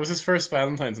that was his first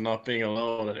Valentine's not being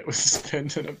alone, and it was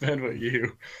spent in a bed with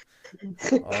you.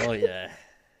 Oh yeah.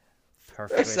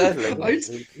 Perfect. That's sad. Like,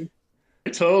 I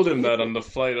told him that on the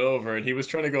flight over, and he was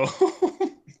trying to go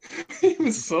home. He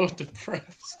was so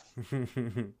depressed.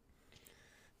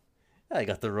 I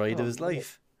got the ride of his Oh,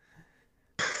 life.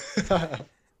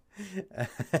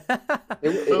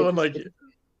 So, and, like,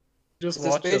 just It's a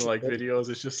watching spaceship, like right? videos,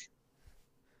 it's just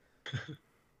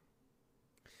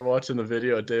watching the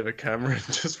video of David Cameron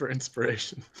just for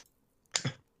inspiration.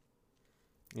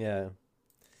 Yeah.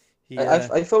 He,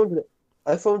 I found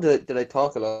that I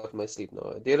talk a lot in my sleep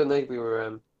now. The other night we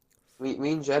were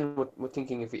me and Jen were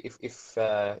thinking if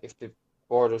the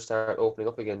borders start opening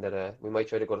up again that we might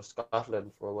try to go to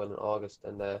Scotland for a while in August,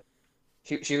 and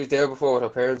she was there before with her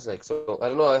parents, like, so I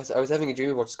don't know. I was having a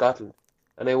dream about Scotland,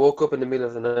 and I woke up in the middle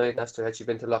of the night and asked her had she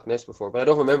been to Loch Ness before, but I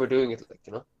don't remember doing it, like,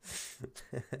 you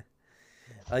know.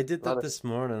 I did that Honest. this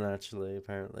morning actually,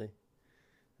 apparently.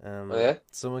 Oh yeah.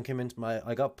 Someone came into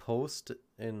I got post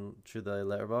in through the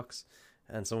letterbox,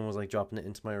 and someone was like dropping it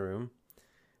into my room,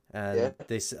 and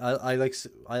Yeah. I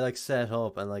like set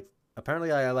up and like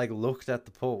apparently I like looked at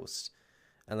the post,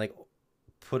 and like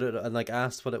put it and like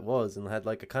asked what it was and had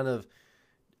like a kind of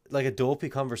like a dopey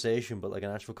conversation, but like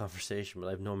an actual conversation. But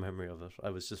I have no memory of it. I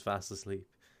was just fast asleep.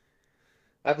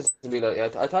 Happens to me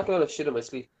like I talk a lot of shit in my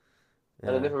sleep,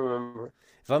 and I Yeah. never remember.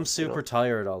 If I'm super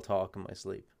tired, I'll talk in my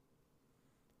sleep.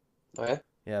 Oh yeah.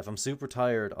 Yeah, if I'm super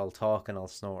tired, I'll talk and I'll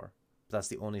snore. But that's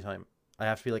the only time. I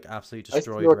have to be like absolutely I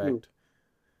destroyed snore too. wrecked.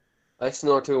 I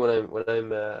snore too when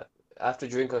I'm after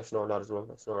drink. I snore a lot as well.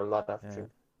 I snore a lot after Yeah. drink.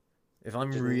 If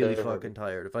I'm Just really never- fucking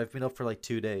tired, if I've been up for like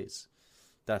 2 days,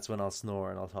 that's when I'll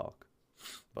snore and I'll talk.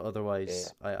 But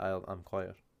otherwise, I'm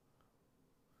quiet.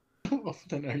 How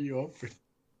often are you up for?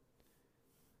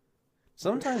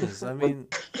 Sometimes, I mean,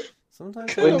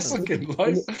 sometimes. Kind it of happens. fucking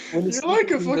life. when the You're like a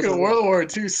sleeping fucking doesn't World War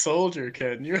II soldier,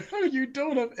 Ken. You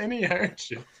don't have any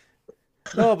hardship.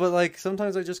 No, but like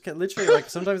sometimes I just can't. Literally, like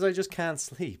sometimes I just can't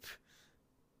sleep.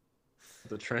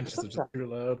 The trenches are just too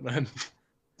loud, man.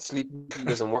 Sleeping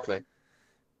doesn't work like.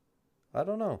 I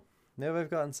don't know. Maybe I've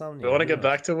got insomnia. I want to Who get knows?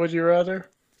 back to Would You Rather?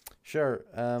 Sure.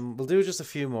 We'll do just a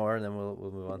few more, and then we'll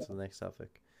move on to the next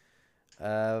topic.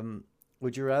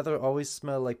 Would you rather always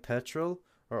smell like petrol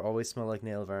or always smell like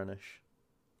nail varnish?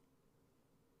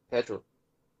 Petrol.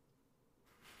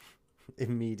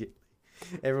 Immediately,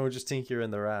 everyone would just think you're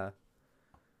in the ra.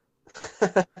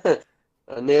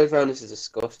 Nail varnish is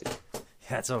disgusting.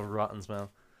 Yeah, it's a rotten smell.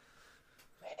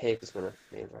 I hate the smell of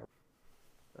nail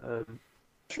varnish.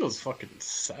 Petrol's fucking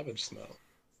savage smell.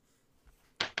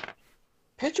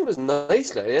 Petrol is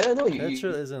nice, like yeah, no,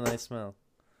 Petrol is a nice smell.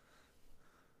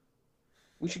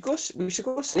 we should go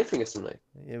sniffing it some night.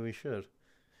 Yeah, we should.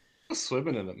 Go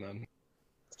swimming in it, man.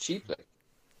 It's cheap, like.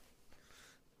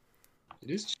 It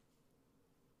is cheap.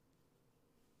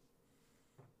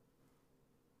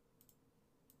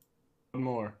 One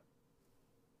more.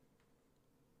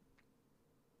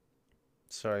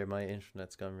 Sorry, my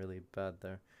internet's gone really bad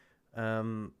there.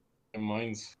 And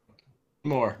mine's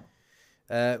more.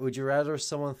 Would you rather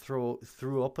someone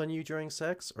threw up on you during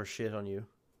sex or shit on you?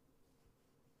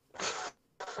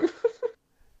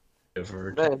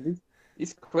 Ever. Man,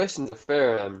 these questions are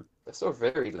fair. They're so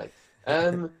varied, like.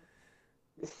 I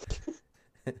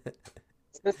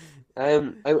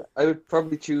would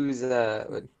probably choose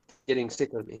getting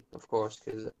sick on me, of course,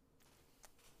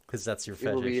 Because that's your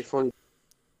it would be fetish. funny.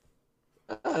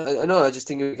 I know. I just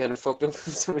think it would kind of fucked up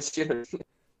so much shit on me.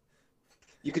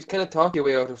 You could kind of talk your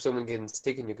way out of someone getting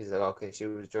sick on you because, like, okay, she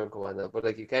was drunk or whatnot, but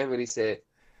like you can't really say,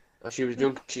 oh, she was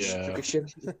drunk, she Yeah. took a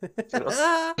shit. You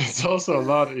know? It's also a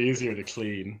lot easier to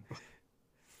clean.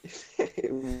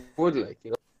 It would, like,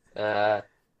 you know.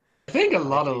 I think a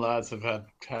lot of lads have had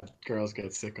girls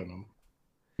get sick on them.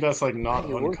 That's like not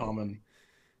You would. uncommon.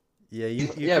 Yeah, you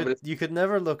Yeah, could but you could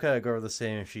never look at a girl the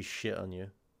same if she shit on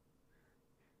you.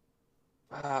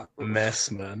 Mess,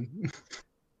 man.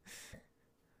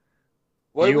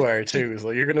 why You would- are too. So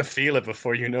you're gonna feel it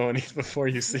before you know any before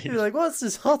you see You're it. like, what's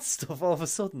this hot stuff all of a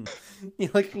sudden? You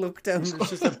like look down, and it's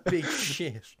just a big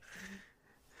shit.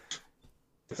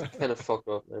 It's kind of fucked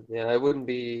up, man. Yeah, I wouldn't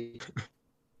be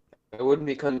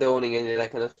condoning any of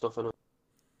that kind of stuff. I know.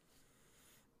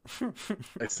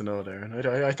 Nice to know, Darren.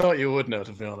 I thought you would know,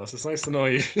 to be honest. It's nice to know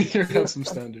you have some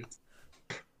standards.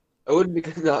 I wouldn't be.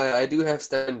 No, I do have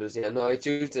standards. Yeah, no, I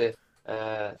choose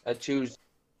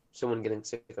someone getting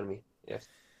sick on me. Yes.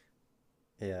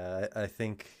 Yeah, I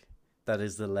think that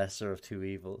is the lesser of two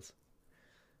evils.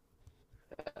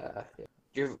 Yeah.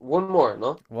 You have one more,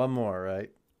 no? One more, right?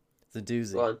 It's a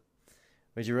doozy. Go on.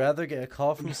 Would you rather get a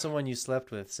call from someone you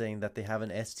slept with saying that they have an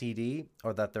STD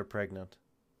or that they're pregnant?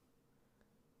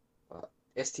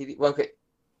 STD. Well, okay.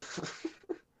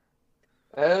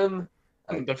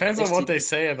 Depends on STD. what they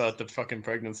say about the fucking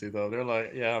pregnancy, though. They're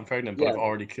like, "Yeah, I'm pregnant, but Yeah. I've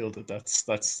already killed it." That's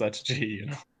G, you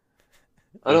know.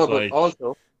 I know, It's but like-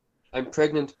 also, I'm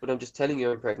pregnant, but I'm just telling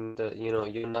you I'm pregnant. You know,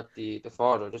 you're not the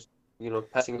father. Just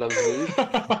passing along the news.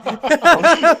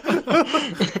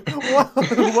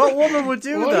 what woman would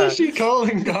do What that? is she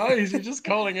calling guys? You're just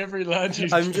calling every lad you.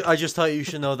 I just thought you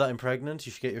should know that I'm pregnant.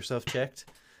 You should get yourself checked.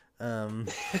 In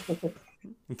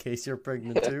case you're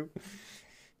pregnant too.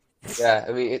 Yeah,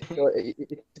 I mean,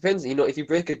 it depends. If you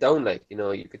break it down, like,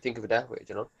 you could think of it that way.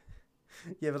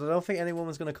 Yeah, but I don't think any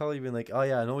woman's gonna call you being like, "Oh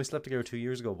yeah, I know we slept together 2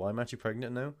 years ago, but I'm actually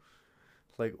pregnant now."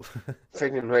 Like,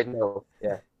 Pregnant right now.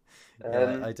 Yeah.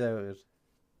 yeah, I doubt it.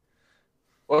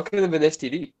 What kind of an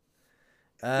STD?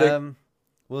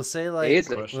 We'll say like AIDS,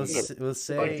 we'll, questions. we'll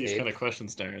Like these say kind of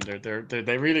questions, Darren.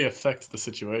 They really affect the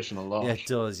situation a lot. yeah, it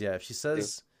does. Yeah, if she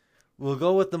says, we'll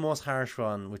go with the most harsh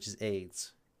one, which is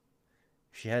AIDS.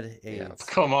 She had AIDS. Yeah.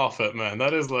 Come off it, man.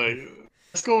 That is like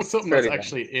Let's go with something that's Fairly bad.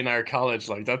 actually in our college.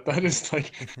 Like that is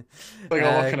like oh, what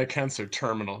kind of cancer?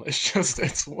 Terminal.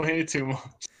 It's way too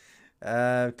much.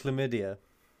 Chlamydia.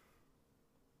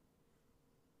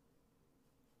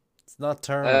 It's not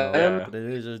terminal, Yeah. but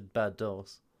it is a bad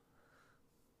dose.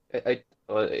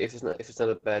 Well, if it's not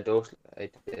a bad dose, I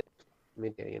did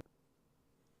media, you know.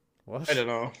 What? I don't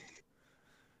know.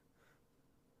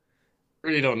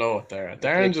 Really don't know what Darren.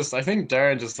 Okay. I think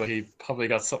Darren just like he probably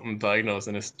got something diagnosed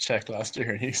in his check last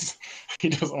year, and he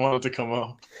doesn't want it to come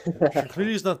up.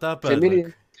 Chlamydia's not that bad. Chlamydia.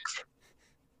 Look.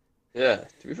 Yeah,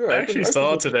 to be fair, I I actually could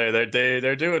saw look at- today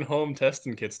they're doing home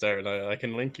testing kits, Darren. I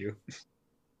can link you.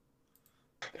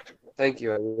 Thank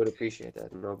you, I would appreciate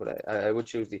that. No, but I would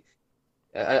choose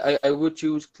I would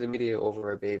choose chlamydia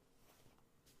over a baby.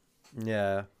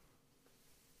 Yeah.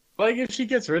 Like if she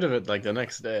gets rid of it like the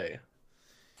next day.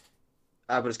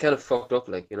 But it's kind of fucked up,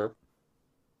 like, you know.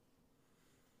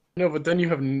 No, but then you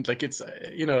have like it's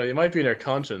it might be in your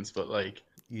conscience, but like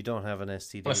You don't have an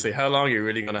STD. honestly, how long are you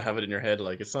really gonna have it in your head?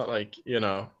 Like it's not like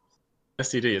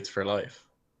STD. It's for life.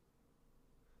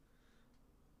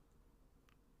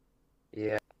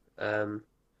 Yeah.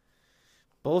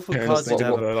 Both would Karen's cause you to thinking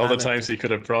have about a all the panic. times he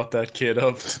could have brought that kid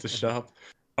up to the shop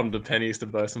from the pennies to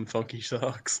buy some funky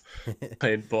socks,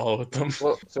 played ball with them.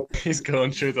 Well, so, He's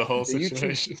going through the whole So you choose-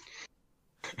 situation.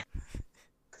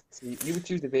 so you would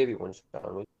choose the baby one,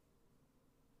 Sean, would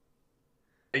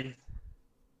I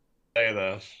say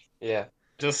that. Yeah.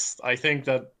 I think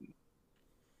that I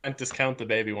can't discount the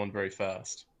baby one very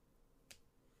fast.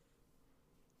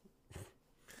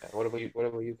 What about you? What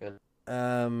about you, Ken?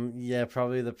 Yeah,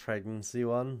 probably the pregnancy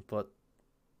one, but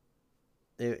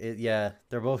yeah,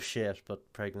 they're both shit,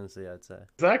 but pregnancy, I'd say.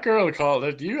 That girl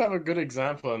called. Do you have a good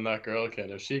example on that girl, Ken?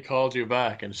 If she called you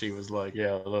back and she was like,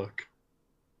 "Yeah, look,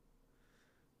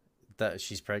 That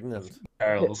she's pregnant.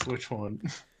 Charles, which one?"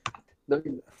 No,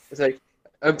 it's like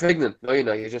I'm pregnant. No, you're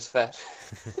not. You're just fat.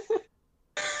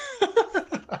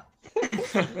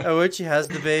 Oh, when she has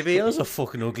the baby, it was a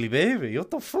fucking ugly baby.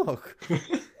 What the fuck?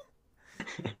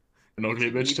 An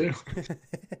ugly bitch too.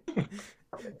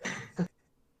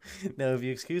 Now, if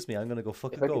you excuse me, I'm gonna go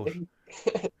fuck a If I goat.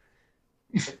 could-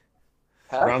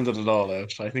 Huh? Rounded it all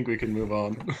out. I think we can move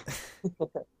on.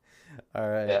 All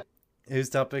right. Yeah. Whose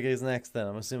topic is next then?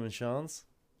 I'm assuming Sean's.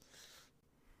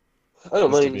 I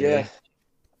don't Used to mind. be Yeah. me.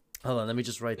 Hold on, let me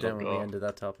just write Oh, down when we God. ended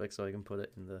that topic so I can put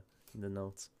it in the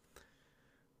notes.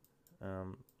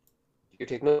 You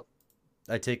take note.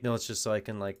 I take notes just so I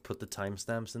can like put the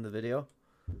timestamps in the video,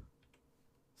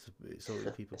 so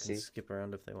that people I can see. skip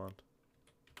around if they want.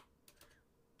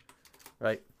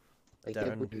 Right. I Darren.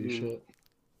 get what Holy you- shit.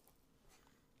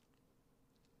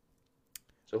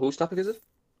 So whose topic is it?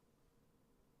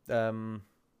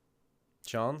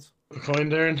 Sean's. Coin,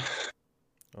 Darren.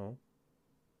 Oh.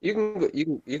 You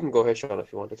can go ahead, Sean,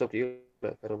 if you want. It's up to you.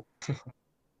 I don't.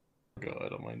 Go, I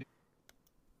don't mind.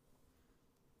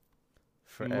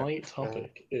 For, My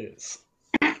topic is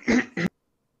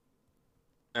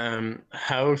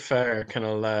how far can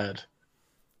a lad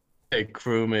take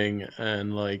grooming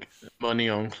and like money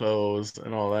on clothes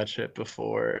and all that shit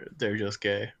before they're just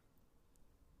gay?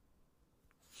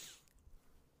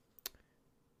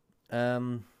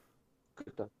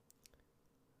 Good enough.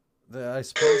 I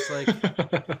suppose like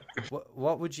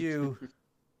what would you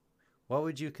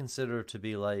consider to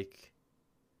be like?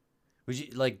 Would you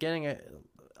like getting a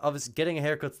obviously getting a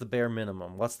haircut's the bare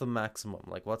minimum. What's the maximum?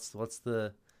 Like what's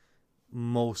the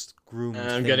most groomed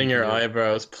thing Getting you your can do?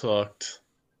 eyebrows plucked,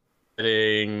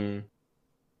 getting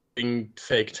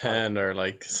fake tan or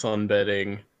like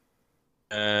sunbedding,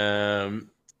 kind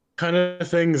of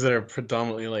things that are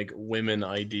predominantly like women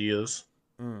ideas.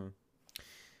 Mm.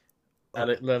 At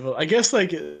it level, I guess like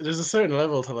there's a certain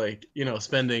level to like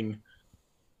spending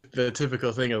the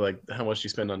typical thing of like how much you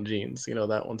spend on jeans.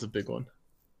 That one's a big one.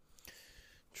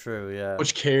 True, yeah. How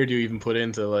much care do you even put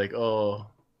into like, oh,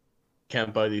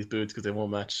 can't buy these boots because they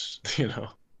won't match?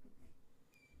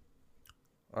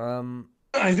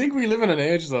 I think we live in an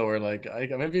age though where like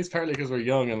maybe it's partly because we're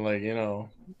young and like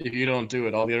if you don't do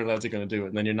it, all the other lads are going to do it,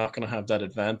 and then you're not going to have that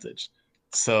advantage.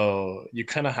 So you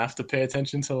kind of have to pay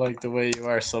attention to like the way you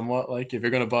are somewhat. Like if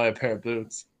you're going to buy a pair of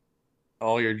boots,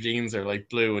 all your jeans are like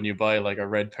blue and you buy like a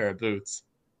red pair of boots,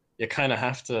 you kind of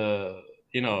have to,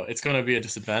 it's going to be a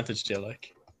disadvantage to you.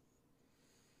 Like,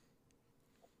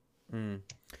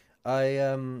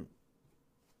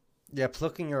 Yeah,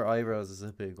 plucking your eyebrows is a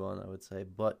big one, I would say.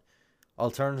 But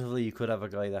alternatively, you could have a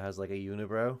guy that has like a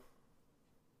unibrow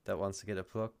that wants to get it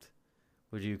plucked.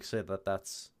 Would you say that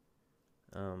that's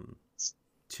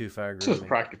too far it's just grooming?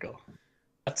 practical.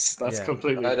 That's Yeah.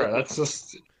 completely I fair. don't- That's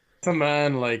just It's a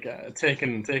man like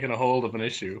taking a hold of an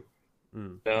issue.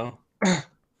 Mm. You know?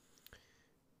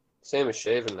 Same as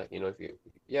shaving, like,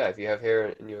 if you have hair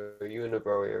in your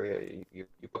unibrow area, you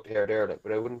put the hair there, like,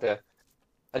 but I wouldn't.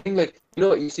 I think, like,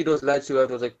 you see those lads who have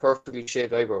those like perfectly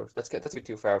shaved eyebrows. That's a bit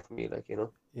too far for me, like,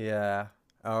 Yeah.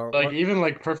 Or Like what? even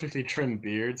like perfectly trimmed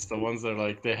beards, the ones that are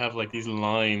like they have like these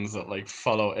lines that like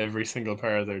follow every single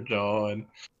part of their jaw and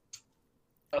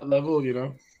that level, you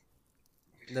know.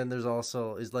 Then there's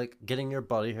also is like getting your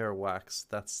body hair waxed.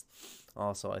 That's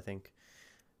also, I think,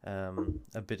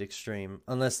 a bit extreme.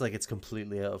 Unless like it's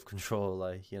completely out of control,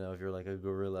 like if you're like a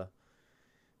gorilla.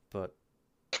 But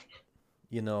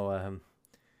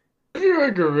If you're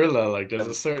a gorilla, like there's a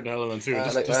um, certain element to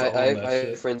it. like Just own that I have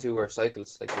shit. friends who are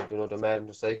cyclists, like, the man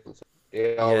who cycles.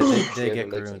 They yeah, always they shave their get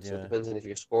legs, groomed. like, so it Yeah, depends on if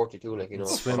you're sporty too, like, and What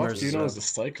the fuck swimmers do you as know well. as a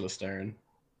cyclist, Aaron?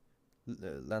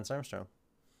 Lance Armstrong.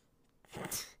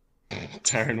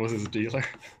 Taryn was his dealer.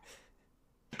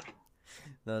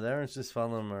 No, Darren's just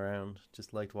following him around.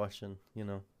 Just liked watching.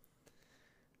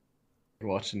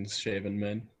 Watching shaven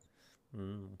men.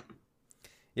 Mm.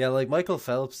 Yeah, like Michael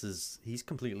Phelps he's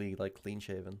completely like clean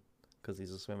shaven because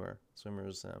he's a swimmer.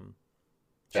 Swimmers, Yeah,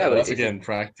 Well, but that's if again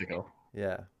practical.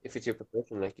 yeah. if it's your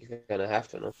profession, like, you kind of have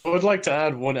to know. I would like to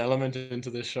add one element into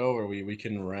this show where we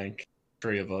can rank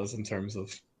three of us in terms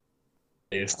of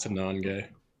gayest to non-gay.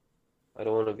 I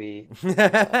don't want to be.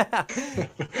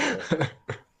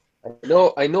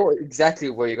 I know exactly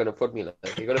where you're gonna put me.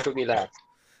 Like, you're gonna put me last.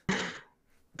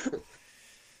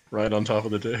 Right on top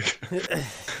of the dick.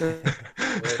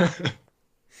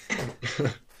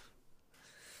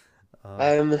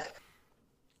 Uh,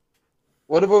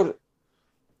 What about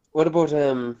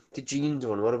the jeans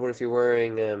one? What about if you're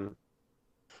wearing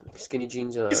skinny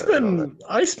jeans and all that?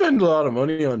 I spend a lot of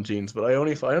money on jeans, but I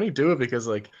only do it because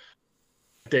like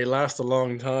they last a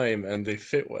long time and they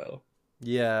fit well.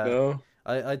 yeah, You know?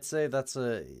 I'd say that's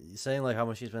saying like how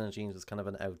much you spend on jeans is kind of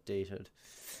an outdated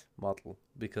model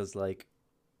because like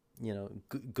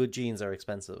good jeans are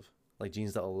expensive. Like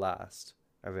jeans that'll last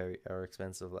are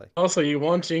expensive. Like Also, you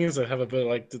want jeans that have a bit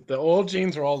like the old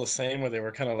jeans were all the same, where they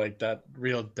were kind of like that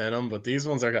real denim, but these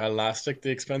ones are elastic, the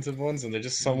expensive ones, and they're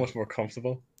just so much more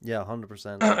comfortable. yeah,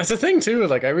 100%. It's a thing too.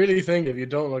 Like I really think if you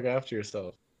don't look after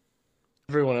yourself,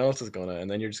 everyone else is gonna, and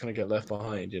then you're just gonna get left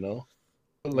behind. You know,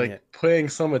 but, like Yeah. paying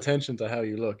some attention to how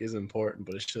you look is important,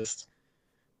 but it's just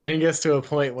it gets to a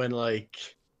point when like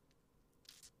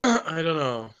I don't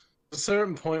know, a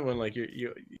certain point when like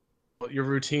your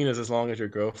routine is as long as your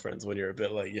girlfriend's, when you're a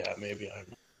bit like, yeah, maybe I'm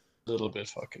a little bit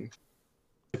fucking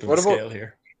tipping What the about scale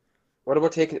here. what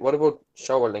about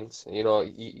shower lengths?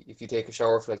 If you take a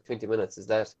shower for like 20 minutes, is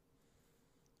that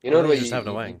the Well, way you're just having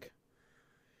a wank.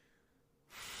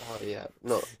 Oh yeah,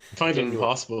 no, I find it genuine.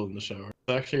 impossible in the shower.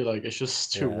 It's actually like it's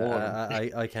just too Yeah,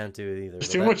 warm. I can't do it either. There's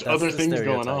but too much that's other the things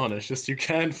going stereotype. on. It's just you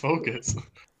can't focus.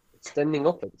 Standing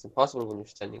up, like, it's impossible when you're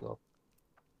standing up.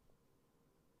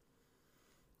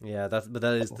 Yeah, but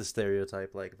that is the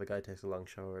stereotype. Like if a guy takes a long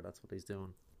shower, that's what he's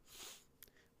doing.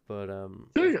 But How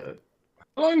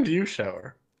long do you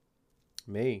shower?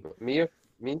 me, Me, I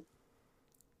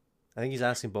think he's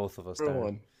asking both of us. For Darren.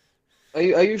 one.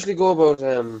 I usually go about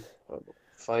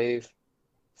 5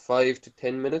 to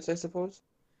 10 minutes, I suppose.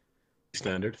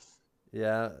 Standard.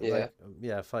 Yeah, Yeah.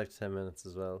 like 5 to 10 minutes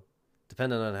as well,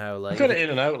 depending on how I'm like kind of in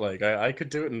and out. Like I could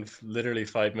do it in literally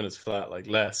 5 minutes flat, like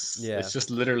less. Yeah. It's just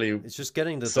literally it's just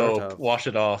getting the dirt soap, off. wash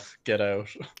it off, get out.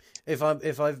 If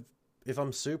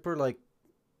I'm super like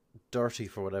dirty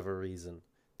for whatever reason,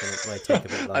 then it might take a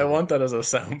bit longer. I want that as a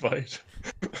soundbite.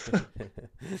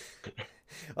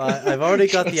 I've already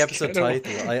got the Just episode get away.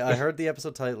 title. I heard the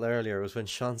episode title earlier. It was when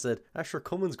Sean said, "Asher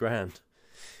Cummins grand."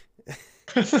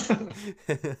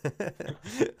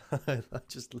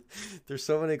 There's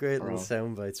so many great little Bro.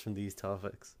 sound bites from these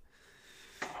topics.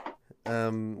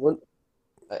 One,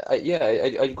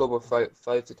 I go about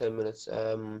 5 to 10 minutes.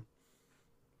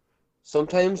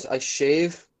 Sometimes I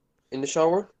shave in the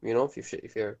shower.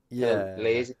 If you're Yeah.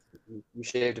 lazy, you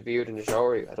shave the beard in the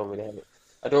shower. I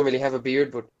don't really have a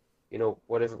beard, but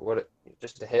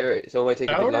just the hair. So it might take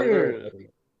a bit longer.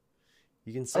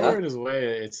 You can say Shower is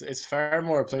way. It's far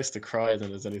more a place to cry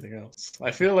than there's anything else. I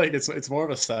feel like it's more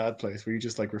of a sad place where you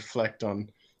just like reflect on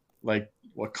like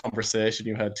what conversation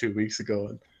you had 2 weeks ago,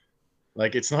 and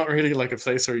like it's not really like a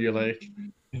place where you like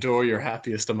endure your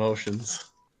happiest emotions.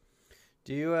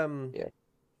 Do you Yeah.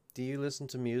 do you listen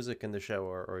to music in the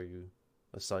shower, or are you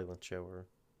a silent shower?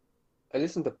 I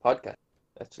listen to podcasts,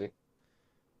 actually.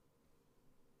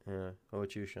 Yeah. How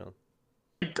about you, Sean?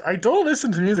 I don't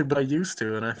listen to music, but I used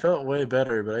to, and I felt way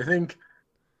better. But I think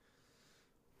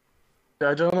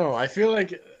I don't know. I feel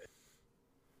like if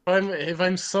if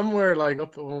I'm somewhere like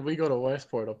up when we go to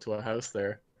Westport up to a house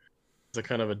there, it's a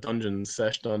kind of a dungeon,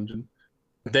 sesh dungeon.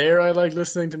 There, I like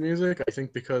listening to music. I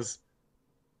think because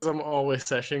I'm always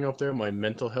seshing up there, my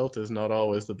mental health is not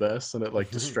always the best, and it like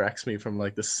distracts me from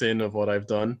like the sin of what I've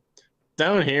done.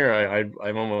 Down here,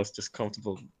 I'm almost just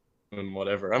comfortable doing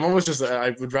whatever. I'm almost just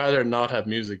I would rather not have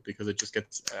music because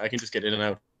I can just get in and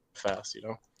out fast, you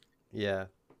know. Yeah.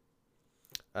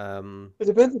 It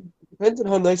depends on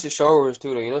how nice your shower is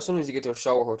too. Like, you know, sometimes you get those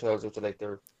shower hotels which are like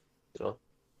you know,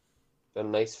 they're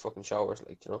nice fucking showers.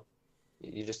 Like, you know,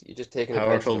 you're just taking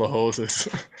advantage Powerful of the it. hoses.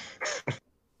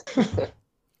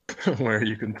 Where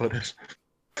you can put it.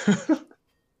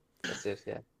 That's it.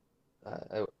 Yeah.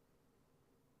 I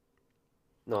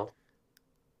no.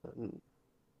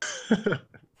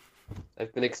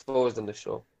 I've been exposed on the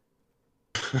show.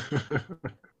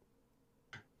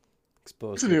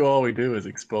 Exposed Basically, to. all we do is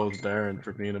expose Darren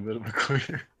for being a bit of a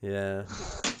queer. Yeah.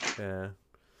 Yeah.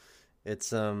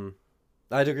 It's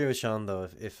I'd agree with Sean though.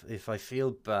 If I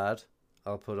feel bad,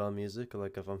 I'll put on music.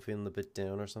 Like if I'm feeling a bit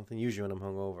down or something. Usually when I'm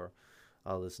hungover,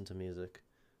 I'll listen to music.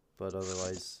 But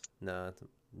otherwise, nah,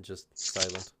 just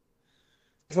silent.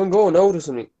 If I'm going out or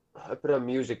something, I put on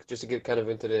music just to get kind of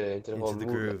into the whole Into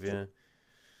the mood. groove, Like, yeah.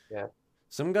 yeah.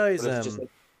 Some guys, But if it's just like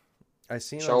I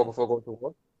seen shower on, before going to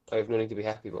work, I have nothing to be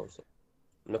happy about. So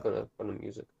I'm not gonna put on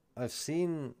music. I've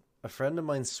seen a friend of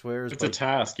mine swears It's a by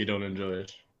task, you don't enjoy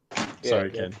it. Yeah,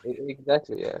 Sorry, yeah, Ken.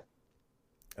 exactly. Yeah.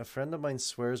 a friend of mine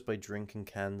swears by drinking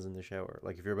cans in the shower.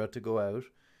 Like if you're about to go out,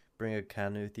 bring a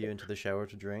can with you into the shower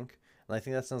to drink. And I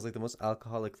think that sounds like the most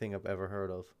alcoholic thing I've ever heard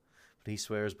of. But he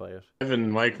swears by it. Kevin,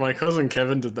 my cousin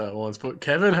Kevin did that once, but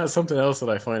Kevin has something else that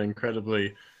I find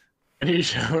incredibly. When he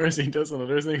showers, he does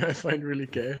another thing I find really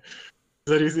gay.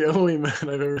 That he's the only man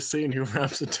I've ever seen who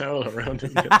wraps a towel around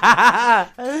him.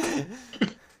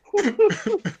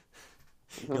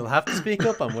 You'll have to speak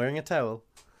up. I'm wearing a towel.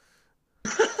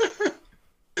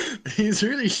 He's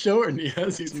really short and he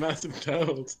has these massive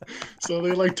towels, so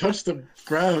they like touch the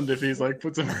ground if he's like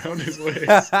puts them around his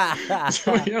waist.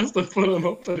 So he has to put them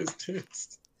up at his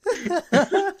tits.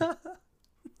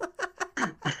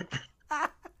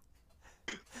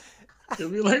 He'll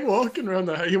be like walking around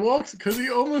the house. He walks because he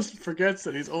almost forgets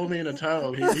that he's only in a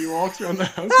towel. He walks around the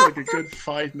house for like a good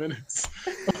 5 minutes,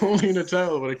 only in a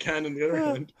towel with a can in the other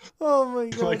hand, Oh my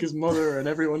god. like his mother and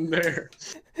everyone there.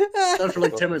 After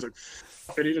like 10 minutes, like,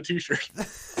 fuck, I need a t-shirt.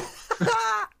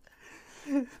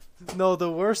 No,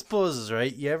 the worst buzz is,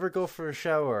 right? You ever go for a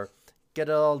shower, get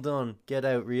it all done, get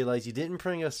out, realize you didn't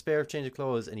bring a spare change of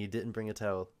clothes and you didn't bring a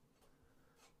towel.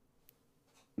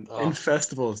 In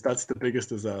festivals, that's the biggest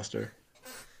disaster.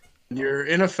 You're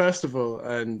in a festival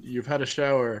and you've had a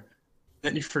shower,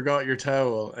 then you forgot your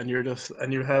towel, and you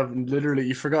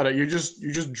forgot it. You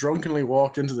just drunkenly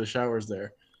walked into the showers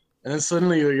there, and then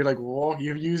suddenly you're like,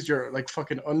 you've used your like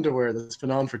fucking underwear that's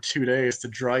been on for 2 days to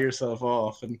dry yourself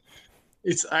off, and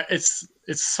it's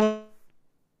so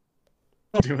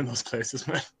doing those places,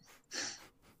 man.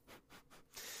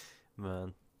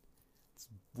 Man, it's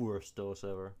worst dose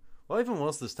ever. What even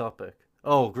was this topic?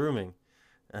 Oh, grooming.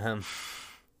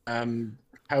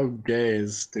 How gay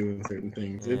is doing certain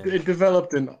things. Yeah. It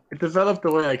developed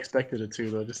the way I expected it to,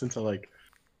 though, just into like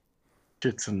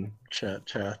chits and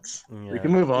chats. Yeah. We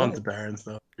can move on to Darren's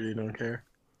though. I really don't care.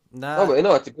 Nah. Oh, but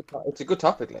no, it's a good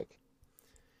topic. Like,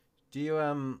 Do you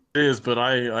It is, but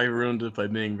I ruined it by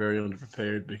being very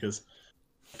underprepared because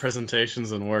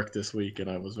presentations and work this week, and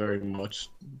I was very much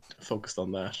focused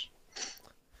on that.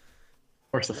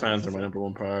 Of course, the fans are my number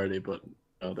one priority, but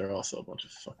they're also a bunch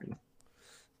of fucking.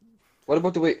 what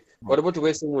about the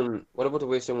way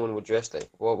someone would dress like?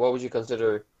 What would you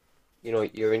consider? You know,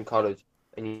 you're in college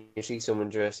and you see someone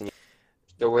dressed and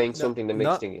they're wearing something that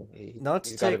makes you. Not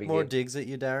to He's gotta take be more gay. digs at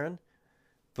you, Darren,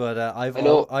 but I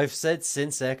know. I've said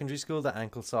since secondary school that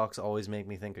ankle socks always make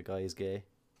me think a guy is gay.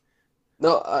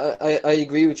 No, I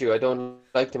agree with you. I don't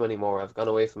like them anymore. I've gone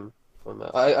away from.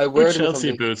 I wear them if I'm Chelsea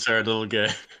being- boots are a little gay.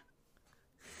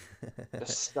 they're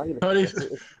stylish. Not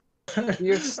even-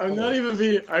 You're I'm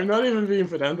not even being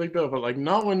pedantic though, but like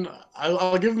not when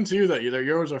I'll give them to you that either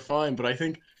yours are fine, but I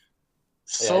think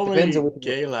so it many depends on which-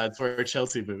 gay lads wear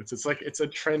Chelsea boots. It's like it's a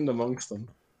trend amongst them.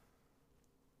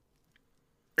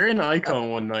 You're in Icon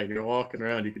one night, and you're walking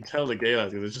around, you can tell the gay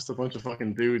lads because there's just a bunch of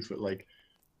fucking dudes with like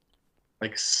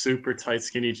super tight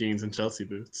skinny jeans and Chelsea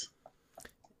boots.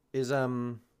 Is our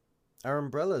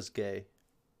umbrellas gay?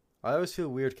 I always feel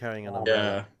weird carrying an umbrella.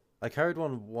 Yeah, I carried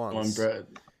one once bread.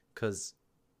 because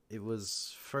it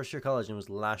was first year college and it was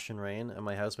lashing rain, and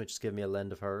my housemate just gave me a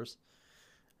lend of hers.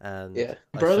 And Yeah.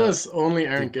 I Umbrellas only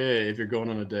aren't gay if you're going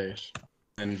on a date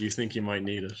and you think you might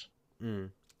need it. felt-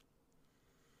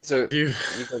 So You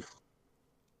you can,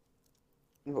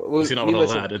 well, see not me with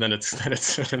a myself, lad, and then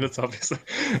it's obviously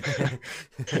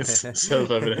it's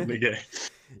self-evidently gay.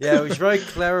 Yeah, we should probably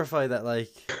clarify that, like,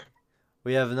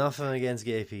 we have nothing against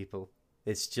gay people.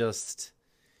 It's just,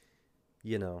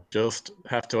 you know, Just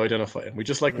have to identify them. We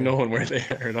just like yeah. knowing where they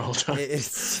are at all times.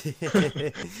 It's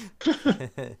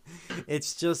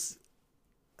it's just,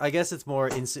 I guess it's more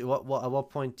what at what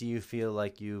point do you feel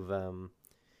like you've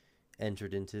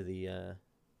entered into the Have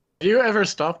you ever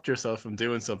stopped yourself from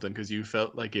doing something because you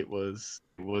felt like it was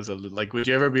like? Would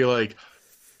you ever be like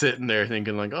sitting there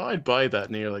thinking like, "Oh, I'd buy that,"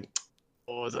 and you're like,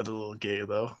 "Oh, is that a little gay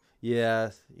though?"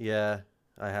 yeah,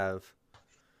 I have.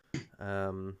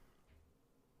 Um,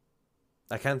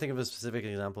 I can't think of a specific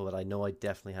example, but I know I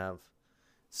definitely have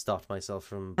stopped myself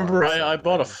from I buying remember I certain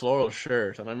bought a items. floral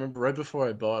shirt, and I remember right before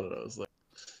I bought it, I was like,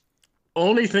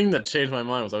 only thing that changed my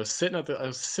mind was I was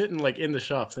sitting like in the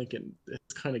shop thinking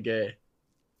it's kind of gay.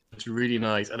 It's really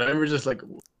nice, and I remember just like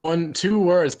two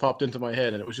words popped into my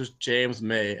head, and it was just James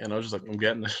May, and I was just like, I'm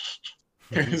getting it.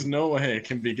 There's no way it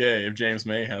can be gay if James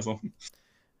May has them.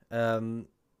 Um,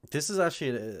 this is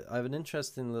actually I have an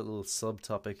interesting little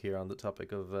subtopic here on the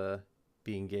topic of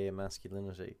being gay and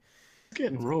masculinity.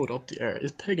 Getting rolled up the air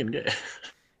is pagan gay.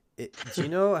 Do you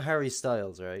know Harry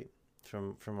Styles, right?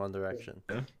 From One Direction.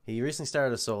 Yeah. He recently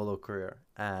started a solo career,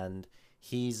 and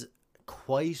he's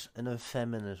quite an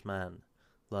effeminate man,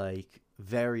 like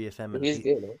very effeminate. he's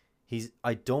gay, no? He's.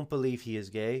 I don't believe he is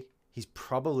gay. He's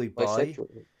probably bi,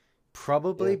 Bisexual.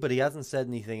 probably, Yeah. but he hasn't said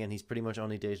anything, and he's pretty much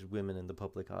only dated women in the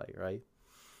public eye, right?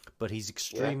 But he's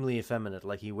extremely effeminate.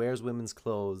 Like, he wears women's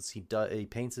clothes. He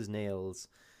paints his nails,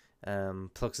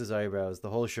 plucks his eyebrows, the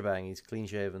whole shebang. He's clean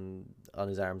shaven on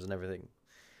his arms and everything.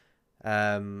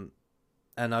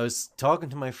 And I was talking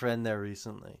to my friend there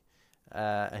recently,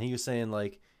 and he was saying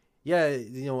like, yeah,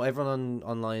 everyone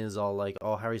online is all like,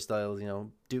 oh, Harry Styles,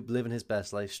 living his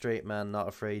best life, straight man, not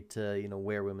afraid to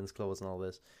wear women's clothes and all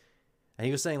this. And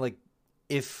he was saying like,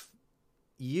 if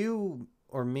you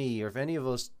or me or if any of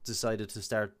us decided to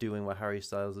start doing what Harry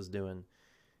Styles is doing,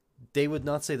 they would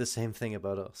not say the same thing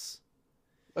about us.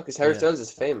 Because Harry Yeah. Styles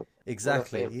is famous.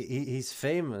 Exactly. famous. He's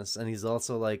famous, and he's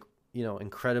also like,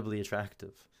 incredibly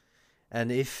attractive.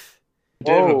 And if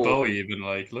David Whoa. Bowie, even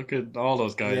like, look at all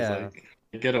those guys, Yeah.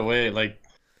 like, get away, like,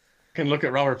 you can look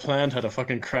at Robert Plant had a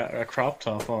fucking a crop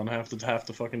top on half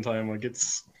the fucking time. Like,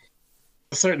 it's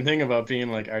a certain thing about being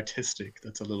like artistic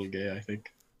that's a little gay, I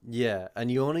think. Yeah, and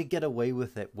you only get away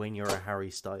with it when you're a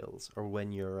Harry Styles or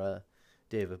when you're a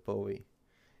David Bowie.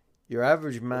 Your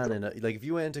average man like if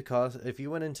you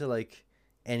went into like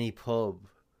any pub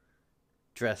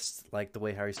dressed like the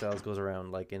way Harry Styles goes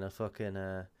around, like in a fucking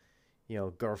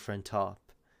girlfriend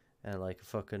top and like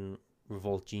fucking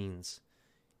Revolt jeans,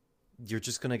 you're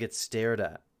just gonna get stared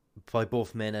at by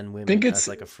both men and women think as it's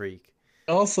like a freak.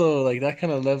 also like that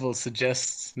kind of level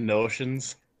suggests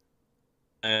notions,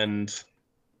 and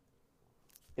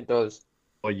It does.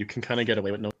 or you can kind of get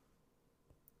away with no.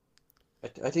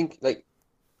 I think like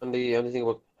on the thing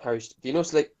about Harry. Do you know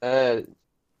like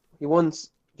he once.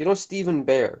 Do you know Stephen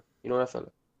Bear? You know that fella.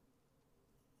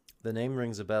 The name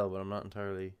rings a bell, but I'm not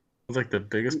entirely. It's like the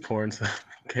biggest porn star,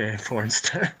 gay porn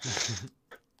star.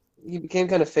 He became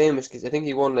kind of famous because I think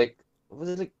he won like was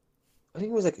it like I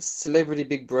think it was like a Celebrity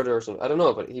Big Brother or something. I don't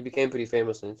know, but he became pretty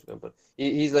famous on Instagram. But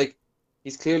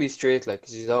he's clearly straight, like,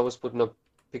 because he's always putting up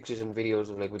pictures and videos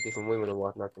of like with different women and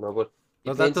whatnot, you know. But he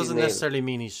Well, that paints his doesn't nails. necessarily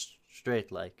mean he's straight.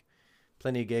 Like,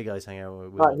 plenty of gay guys hang out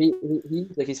with Ah,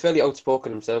 women. he's fairly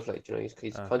outspoken himself, like, you know. He's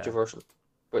Okay. controversial,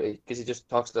 but because he just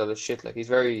talks a lot of shit, like he's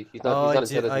not Oh,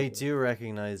 he's not I intelligent. do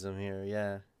recognize him here.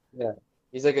 Yeah. Yeah,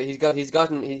 he's like he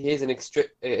has an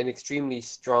extremely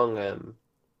strong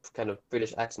kind of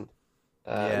British accent.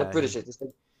 Yeah, Not British, it's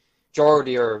like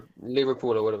Geordie or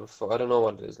Liverpool or whatever. I don't know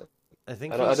what it is. Like, I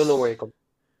think I don't know where he comes.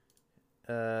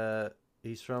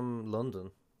 he's from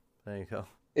London. There you go.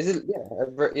 Is it?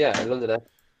 Yeah, London.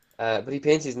 But he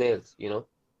paints his nails, you know.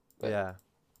 Like, Yeah.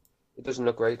 it doesn't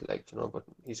look right, like, you know. But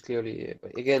he's clearly,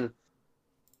 but again,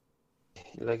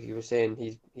 like you were saying,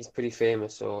 he's pretty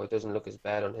famous, so it doesn't look as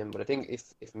bad on him. But I think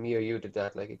if me or you did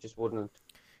that, like, it just wouldn't.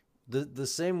 The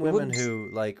same It women wouldn't. who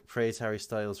like praise Harry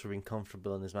Styles for being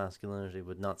comfortable in his masculinity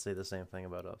would not say the same thing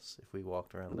about us if we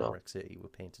walked around No. Limerick City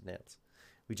with painted nails.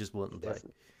 We just wouldn't. Like.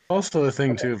 Definitely. Also, a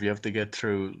thing too, if you have to get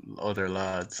through other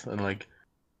lads, and like,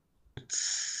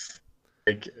 it's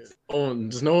like, oh,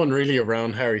 there's no one really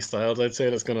around Harry Styles, I'd say,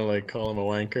 that's gonna like call him a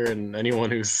wanker, and anyone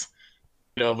who's,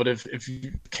 but if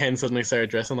Ken suddenly started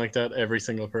dressing like that, every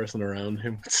single person around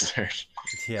him would start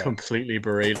Yeah. completely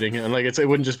berating him, and like it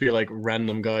wouldn't just be like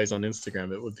random guys on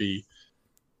Instagram, it would be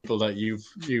people that you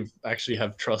actually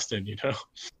have trust in,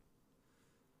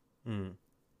 Mm.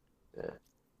 It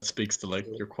speaks to like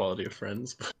your quality of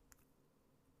friends.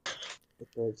 It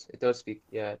does. It does speak.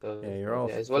 Yeah, it does. Yeah, you're all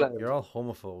Yeah, as well as you're all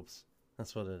homophobes.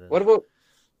 That's what it is. what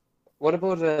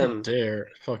about How dare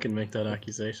fucking make that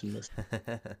accusation, miss.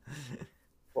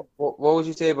 what would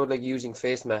you say about like using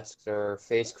face masks or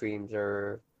face creams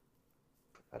or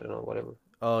I don't know, whatever.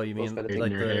 Oh, you Those mean kind of In things.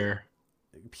 like your the hair.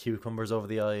 cucumbers over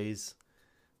the eyes?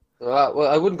 Well,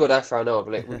 I wouldn't go that far now,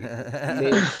 but like male,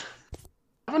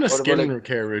 Having a what about like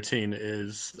skincare routine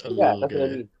is a yeah, little that's what I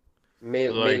gay. mean.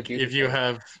 Male Like beauty if you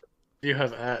products.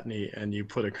 have acne and you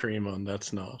put a cream on,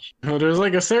 that's not. No, there's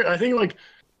like a certain. I think like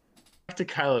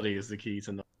practicality is the key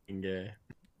to not being gay.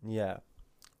 Yeah.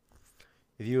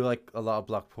 If you like a lot of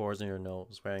black pores in your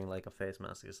nose, wearing like a face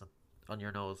mask on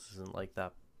your nose isn't like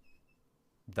that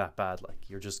bad. Like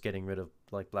you're just getting rid of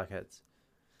like blackheads.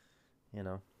 I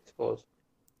suppose.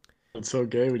 It's so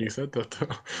gay when you said that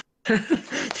though.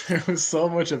 There was so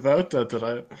much about that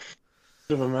I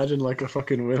could have imagined like a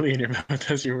fucking willy in your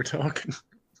mouth as you were talking.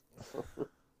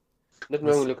 Nothing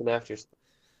wrong with looking after yourself.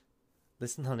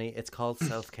 Listen, honey, it's called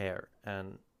self-care,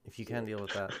 and if you can't deal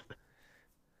with that,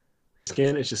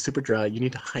 Skin is just super dry. You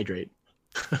need to hydrate.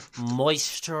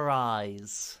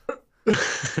 moisturize.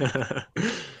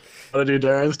 Want to do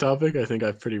Darren's topic? I think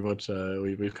I've pretty much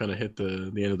we've kind of hit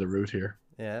the end of the route here.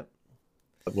 Yeah.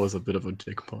 That was a bit of a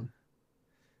take upon.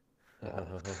 I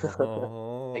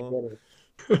Oh.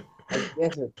 get it. I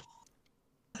get it.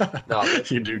 No,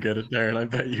 but You do get it, Darren. I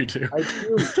bet you do. I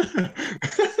do.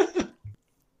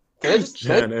 Can I just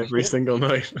Jen, every single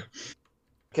night.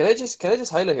 can I just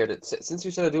highlight here that since we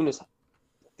started doing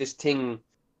this thing,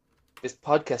 this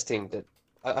podcast thing, that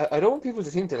I don't want people to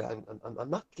think that I'm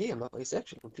not gay. I'm not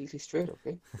bisexual. I'm completely straight.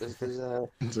 Okay. There's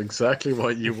It's exactly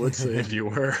what you would say if you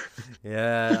were.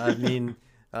 Yeah, I mean,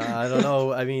 I don't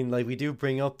know. I mean, like we do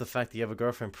bring up the fact that you have a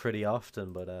girlfriend pretty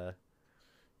often, but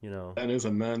That is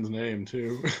a man's name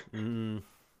too. mm,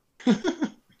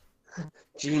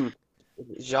 Jean,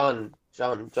 Jean.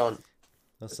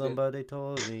 well, somebody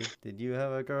told me, did you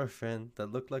have a girlfriend that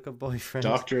looked like a boyfriend?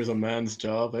 Doctor is a man's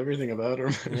job. Everything about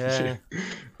her. Yeah.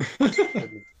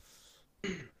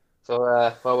 So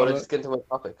well, will I just get into my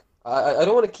topic? I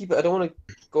don't want to keep it. I don't want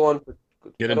to go on for.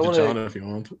 Get I don't into want John if you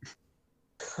want. to.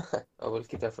 I will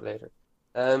keep that for later.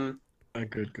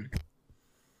 Good.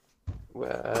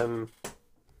 Well,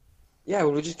 yeah,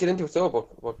 we'll just get into it. So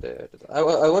about what I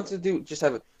wanted to do. Just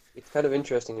have it. It's kind of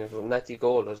interesting. About Natty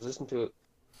Gold. I was listening to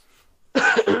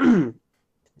it.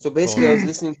 So basically, I was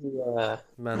listening to.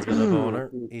 Man's got a boner.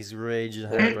 He's raging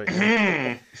hard right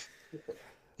now.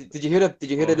 Did you hear that?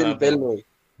 Did you hear the little bell noise?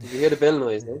 Did you hear the bell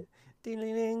noise? No?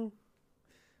 Ding-ding-ding.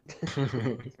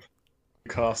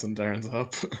 Coughing Darren's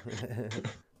up.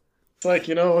 It's like,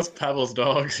 what's Pavel's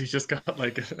dogs? He's just got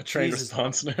like a trained Jesus.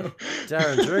 response now.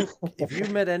 Darren, if you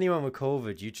met anyone with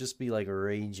COVID, you'd just be like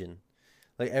raging.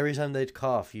 Like every time they'd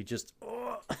cough, you just.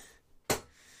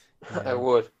 I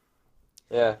would.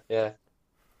 Yeah.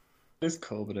 Is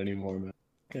COVID anymore, man?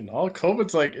 And all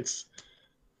COVID's like it's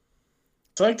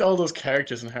like all those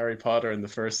characters in Harry Potter in the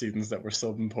first seasons that were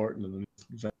so important and then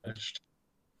vanished.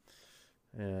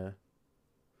 Yeah.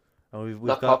 And we've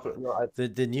Not got popular. No,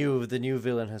 the new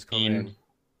villain has come in.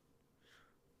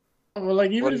 Well, like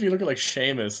even What if is- you look at like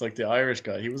Seamus, like the Irish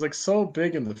guy, he was like so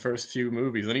big in the first few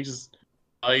movies, and he just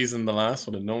dies in the last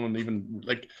one, and no one even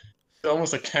like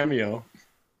almost a cameo.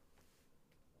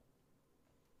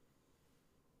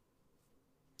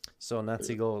 So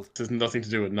Nazi Gold. This has nothing to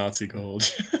do with Nazi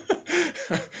Gold.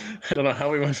 I don't know how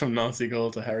we went from Nazi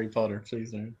Gold to Harry Potter.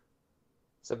 Please, Darren.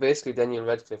 So basically, Daniel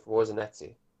Radcliffe was a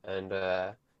Nazi, and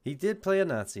He did play a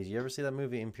Nazi. Did you ever see that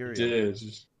movie Imperium? Did.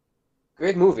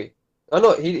 great movie. Oh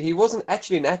no, he wasn't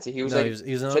actually a Nazi. He was No, like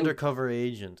he was an gen- undercover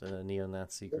agent in a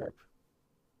neo-Nazi group.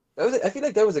 I feel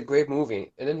like that was a great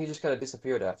movie, and then he just kind of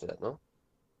disappeared after that. No.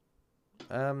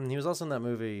 He was also in that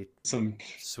movie Some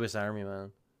Swiss Army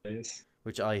Man, days.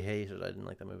 which I hated. I didn't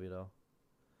like that movie at all.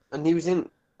 And he was in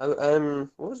what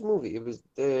was the movie? It was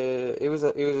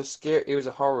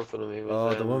a horror film. It was,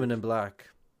 Oh, The Woman in Black.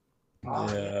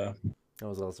 Yeah. That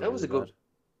was also That was really a good. bad.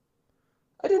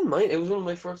 I didn't mind. It was one of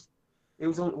my first. It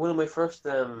was one of my first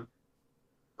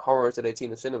horrors that I'd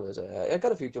seen in cinemas. I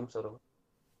got a few jumps out of it.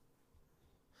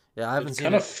 Yeah, I haven't It seen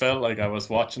kind of it. felt like I was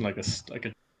watching like a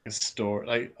story,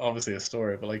 like obviously a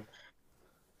story, but like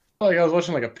I was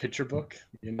watching like a picture book.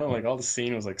 Like all the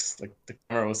scene was like the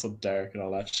camera was so dark and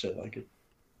all that shit. Like it.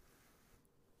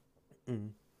 Mm.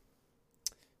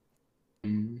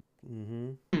 Mm.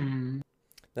 Mm-hmm.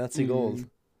 Nazi Gold.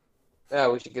 Yeah,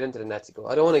 we should get into the Nazi goal.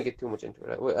 I don't want to get too much into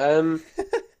it.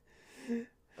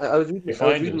 I was reading. You I was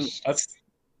find reading. it. That's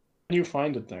you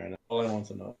find it there. That's all I want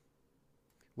to know.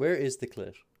 Where is the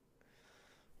clit?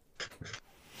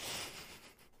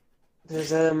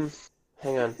 There's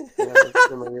Hang on.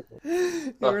 It's in my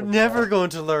earphone. You're never going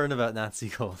to learn about Nazi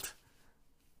gold.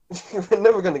 We're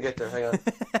never gonna get there. Hang on.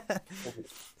 I'm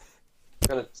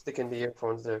gonna stick in the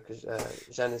earphones there because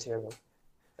Jeanne is here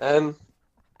now.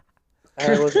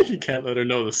 You can't let her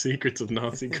know the secrets of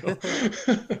Nazi code.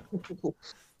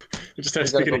 You just start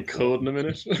We gotta speaking in go- code in a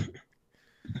minute.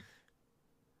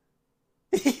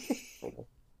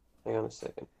 Hang on a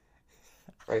second.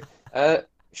 Right.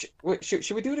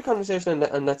 Should we do the conversation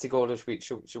on Nazi gold, or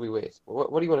should we wait?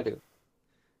 What do you want to do?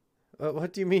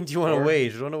 What do you mean? Do you want to Or- wait?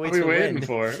 Do you want to wait What are we till waiting when?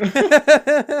 for?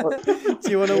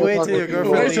 Do you want to wait till your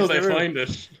girlfriend Wait leaves till the they room? find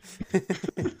it.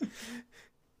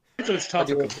 Wait till it's What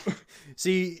do you topical.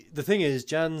 See, the thing is,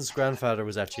 Jan's grandfather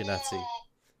was actually a Nazi.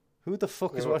 Who the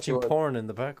fuck is Yeah, what watching do you want? porn in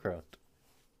the background?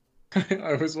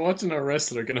 I was watching a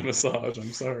wrestler get a massage.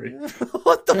 I'm sorry.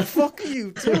 What the fuck are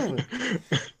you doing?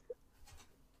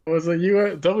 Was a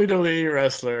WWE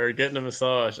wrestler getting a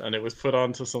massage, and it was put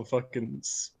onto some fucking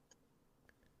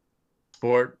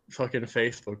sport fucking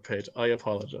Facebook page. I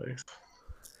apologize.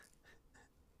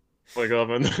 Oh my god,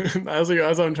 man! As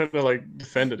I'm trying to like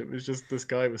defend it, it was just this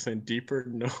guy was saying deeper.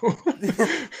 No.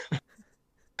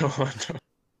 Go on.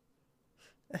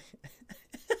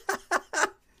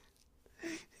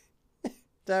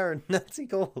 Darren, Nazi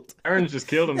gold. Aaron just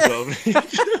killed himself.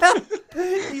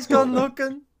 He's gone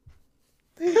looking.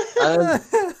 No,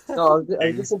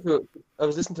 I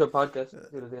was listening to a podcast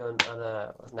the other day on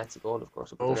Nazi gold, of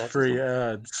course. about Oh, the Nazi free gold.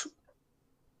 ads.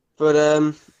 But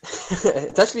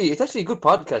it's actually a good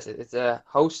podcast. It's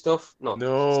house stuff. No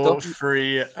stuff,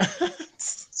 free ads.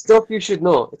 stuff you should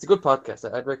know. It's a good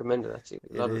podcast. I'd recommend it actually.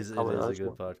 It is a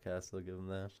good podcast. I'll give him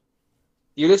that.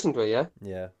 You listen to it, yeah?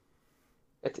 Yeah.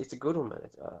 It's a good one, man.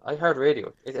 I Heart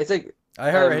Radio. It's like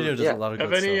iHeartRadio does yeah. a lot of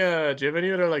Have good any? stuff. Do you have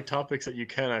any other like topics that you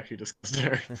can actually discuss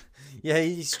there? Yeah,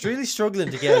 he's really struggling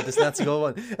to get this Nazi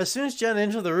gold one. As soon as Jan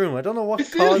entered the room, I don't know what I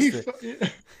feel caused he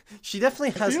it. She definitely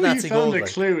I has feel Nazi he found gold. a Like.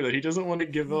 clue that he doesn't want to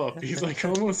give up. He's like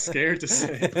almost scared to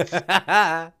say it.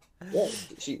 yeah.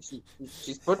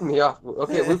 She's putting me off.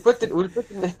 Okay, we'll put the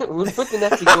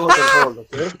Nazi gold on hold.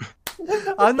 Okay.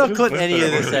 I'm not Just cutting put any that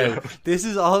of this on. out. This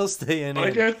is all staying I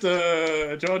in. get do you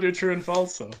want to do true and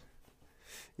false though?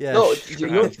 Yeah. No, True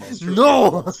you know, and false, true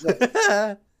No. and false.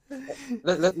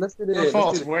 let's do the True or false?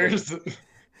 let's do the- Where's the...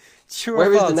 True Where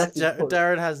or is the false? Nazi gold?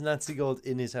 Darren has Nazi gold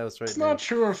in his house right It's now. not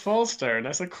true or false, Darren.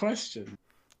 That's a question.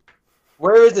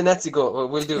 Where is the Nazi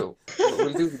gold? We'll do it.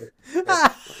 We'll do it.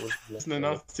 It's the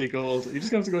Nazi gold. You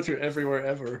just have to go through everywhere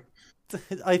ever.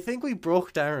 I think we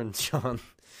broke Darren, Sean.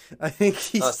 I think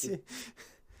he's.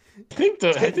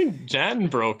 I think Jan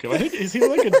broke him. I think is he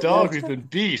like a dog who's been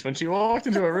beat? When she walked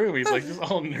into a room, he's like just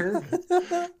all nervous.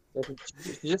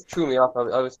 She just threw me off.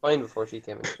 I was fine before she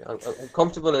came in. I'm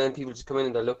comfortable, and then people just come in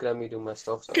and they're looking at me doing my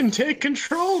stuff. So You can take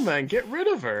control, man. Get rid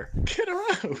of her. Get her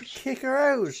out. Kick her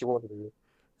out. she won't leave.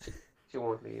 She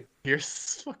won't leave. You're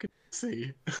fucking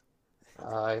see.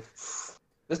 Let's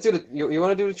do the. You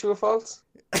want to do the true or false?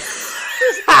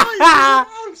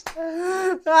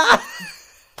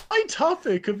 My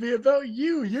topic could be about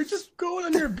you. You're just going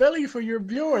on your belly for your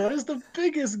Bjorn. That is the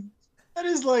biggest. That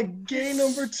is like gay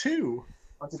number 2.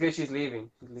 That's okay. She's leaving.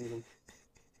 She's leaving.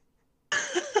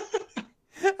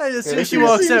 And as soon Yeah, as she this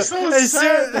walks Seems out, so as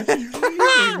sad that soon, she's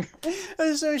leaving.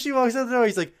 as soon as she walks out the door,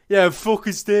 he's like, "Yeah,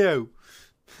 fucking stay out."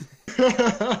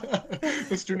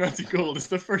 Mr. Nazi Gold is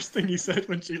the first thing he said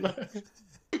when she left.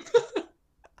 Back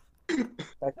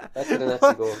to the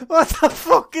Nazi goal. What the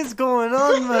fuck is going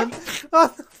on, man?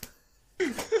 What the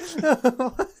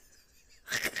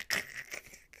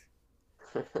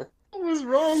What was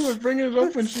wrong with bringing it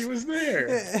up when she was there?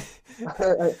 No,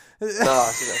 I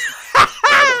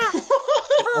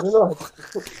don't know.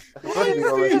 Why are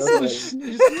you being so,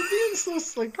 you're being so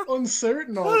like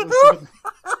uncertain all of a sudden?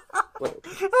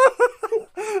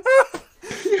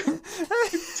 You're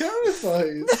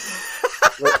terrified.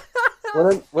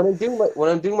 When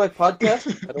I'm doing my podcast,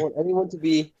 I don't want anyone to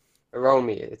be around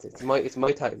me. It's my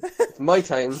time. It's my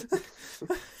time.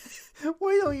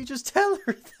 Why don't you just tell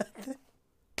her that?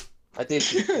 I did.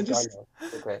 Yeah, just-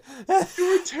 Okay.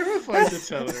 You were terrified to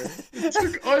tell her. It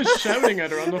took us shouting at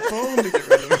her on the phone to get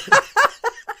rid of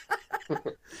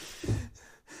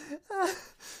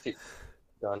her.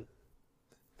 Done.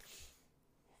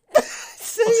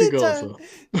 Say What's he it, go Darren.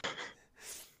 for?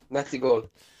 Nazi goal.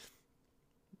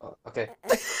 Oh, okay.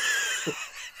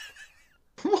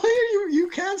 Why are you? You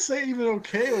can't say even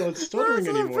okay without stuttering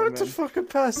I'm anymore, about to man. fucking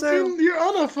pass out. You're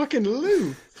on a fucking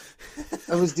loop.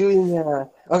 I was doing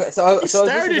okay. You So I was listening to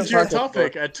started a your podcast about.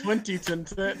 topic at 20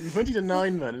 to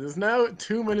 9, man. It is now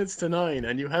 2 minutes to 9,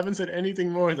 and you haven't said anything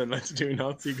more than let's do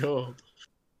Nazi gold.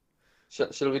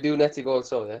 Shall we do Nazi gold?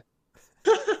 So yeah.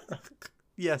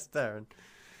 Yes, Darren.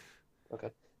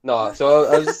 Okay. No. So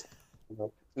I was just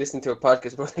listening to a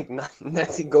podcast about like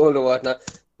Nazi gold or whatnot.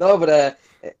 No, but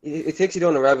it takes you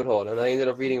down a rabbit hole, and I ended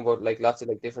up reading about like lots of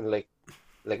like different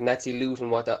like Nazi loot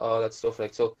and all that stuff.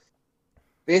 Like so,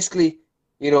 basically,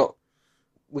 you know,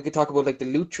 we could talk about like the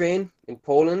loot train in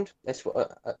Poland. That's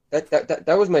what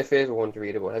that was my favorite one to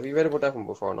read about. Have you read about that one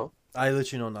before? No. I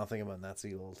literally know nothing about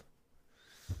Nazi gold.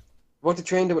 About the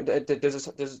train,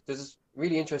 there's this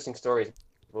really interesting story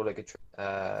about like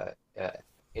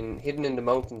hidden in the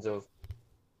mountains of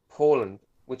Poland,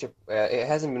 which it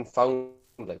hasn't been found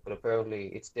like, but apparently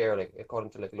it's there like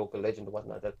according to like local legend and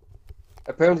whatnot. That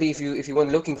apparently if you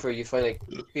went looking for it, you find like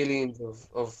billions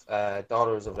of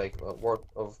dollars of like worth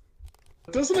of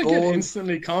Doesn't it get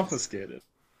instantly confiscated?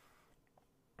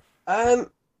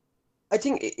 I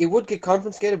think it would get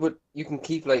confiscated, but you can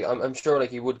keep like I'm sure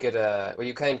like you would get well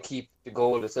you can't keep the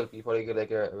gold itself. You probably get like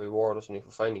a reward or something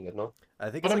for finding it. No. I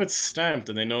think What it's if like, it's stamped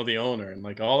and they know the owner, and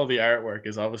like all of the artwork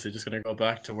is obviously just going to go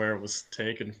back to where it was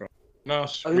taken from?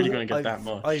 Not really going to get that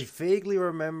much. I vaguely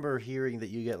remember hearing that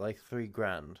you get like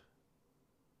 $3,000,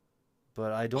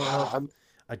 but I don't know.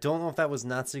 I don't know if that was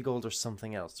Nazi gold or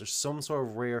something else. There's some sort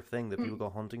of rare thing that people go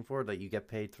hunting for that you get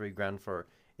paid $3,000 for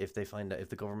if they find out, if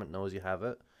the government knows you have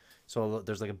it. So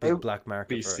there's like a big black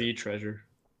market for BC it. treasure.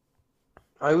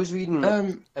 I was reading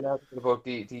an article about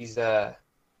these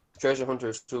treasure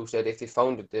hunters who said if they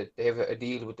found it, that they have a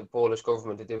deal with the Polish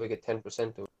government that they would get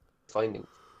 10% of findings,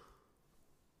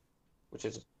 which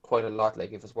is quite a lot.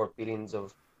 Like if it's worth billions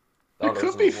of It dollars.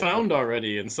 could be found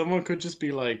already, and someone could just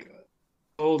be like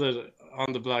sold it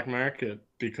on the black market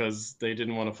because they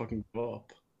didn't want to fucking give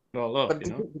up. All up, But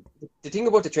you know. the thing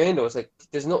about the train though is like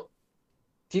there's no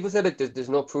people said that there's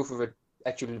no proof of it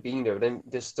actually being there. But then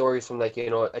there's stories from like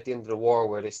at the end of the war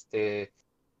where the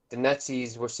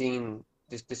Nazis were seen.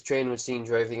 This train was seen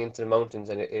driving into the mountains,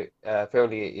 and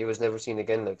apparently it was never seen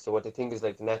again. Like so, what they think is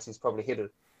like the Nazis probably hid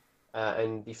it,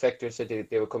 and the defectors said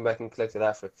they would come back and collect it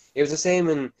after. It was the same,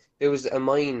 and there was a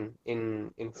mine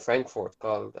in Frankfurt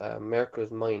called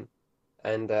Merker's Mine,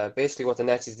 and basically what the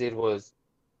Nazis did was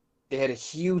they had a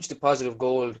huge deposit of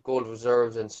gold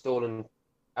reserves, and stolen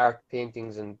art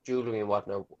paintings and jewelry and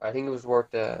whatnot. I think it was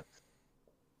worth. I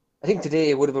think today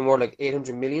it would have been more like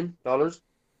 $800 million,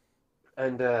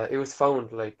 and it was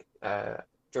found like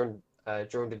during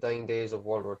the dying days of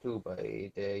World War II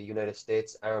by the United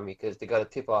States Army because they got a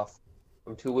tip off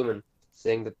from two women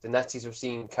saying that the Nazis were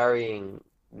seen carrying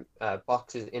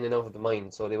boxes in and out of the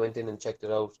mine. So they went in and checked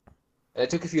it out. And it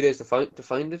took a few days to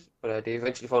find it, but they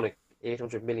eventually found like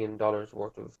 $800 million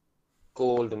worth of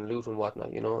gold and loot and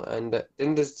whatnot, And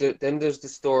then there's the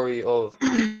story of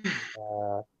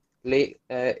Lake.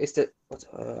 It's the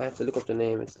I have to look up the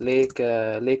name. It's Lake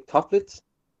Toplitz.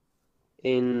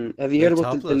 Have you heard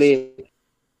about the lake?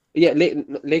 Yeah,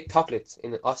 Lake Toplitz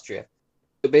in Austria.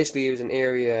 So basically, it was an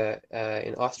area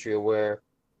in Austria where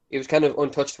it was kind of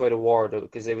untouched by the war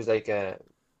because it was like a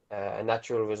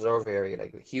natural reserve area,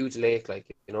 like a huge lake,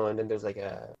 and then there's like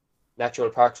a natural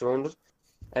parks around it.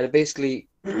 And it basically,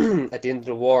 at the end of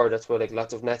the war, that's where like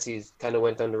lots of Nazis kind of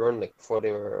went on the run, like before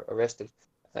they were arrested.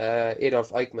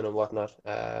 Adolf Eichmann and whatnot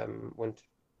went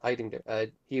hiding there.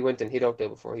 He went and hid out there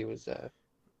before he was.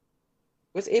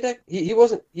 Was Adolf? He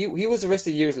wasn't. He was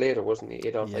arrested years later, wasn't he?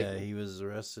 Adolf Yeah, Eichmann. he was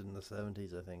arrested in the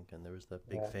 70s, I think, and there was that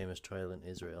big famous trial in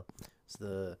Israel. It's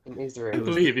the In Israel. I can't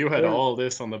believe you had all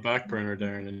this on the back burner,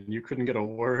 Darren, and you couldn't get a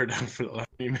word out for the last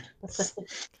few minutes.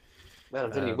 Man,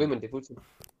 I'm telling you, women, they put some.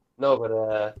 No, but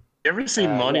You ever seen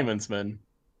yeah. Monuments Men?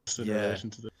 Just in Yeah. relation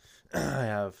to this. I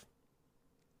have.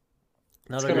 It's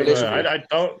Not a kinda great relation- I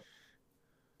don't.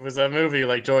 It was a movie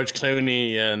like George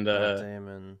Clooney and Matt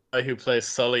Damon, guy who plays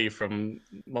Sully from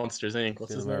Monsters Inc.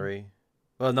 What's Bill his name? Murray.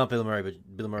 Well, not Bill Murray,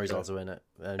 but Bill Murray's Okay. also in it.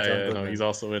 John Yeah, Goodman. no, he's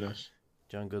also in it.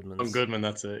 John Goodman. John Goodman,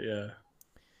 that's it. Yeah.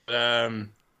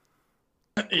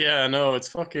 Yeah, no, it's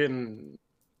fucking.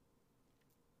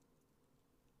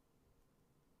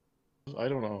 I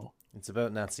don't know. It's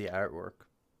about Nazi artwork,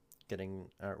 getting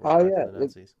artwork Oh, back yeah, from the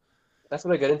Nazis. that's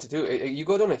what I get into too. You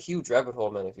go down a huge rabbit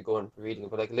hole, man, if you go into reading.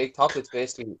 But like Lake Toplitz,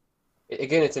 basically,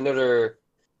 again, it's another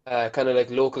kind of like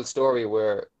local story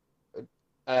where,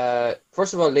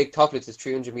 first of all, Lake Toplitz is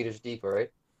 300 meters deep,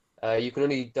 right? You can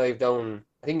only dive down.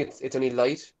 I think it's only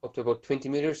light up to about 20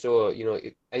 meters. So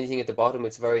anything at the bottom,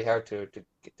 it's very hard to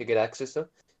get access to.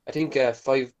 I think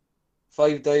five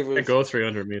Can't divers. go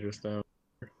 300 meters down.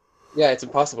 Yeah, it's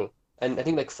impossible. And I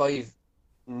think like five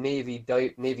Navy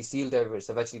SEAL divers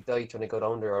have actually died trying to go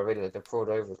down there already. Like they're pro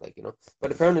divers, like you know.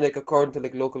 But apparently, like according to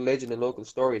like local legend and local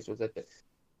stories, was that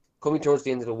coming towards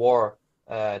the end of the war,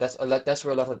 that's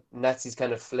where a lot of Nazis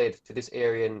kind of fled to this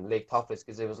area in Lake Topless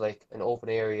because it was like an open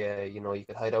area, you know, you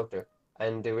could hide out there.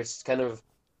 And there was kind of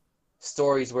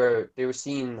stories where they were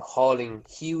seen hauling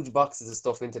huge boxes of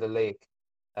stuff into the lake.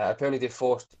 Apparently, they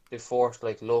forced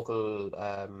like the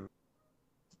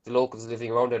locals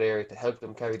living around that area to help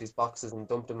them carry these boxes and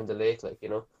dump them in the lake, like you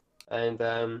know. And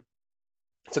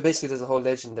so basically, there's a whole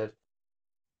legend that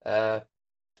uh,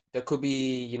 there could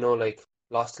be, you know, like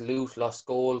lost loot, lost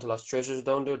gold, lost treasures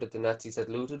down there that the Nazis had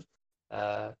looted.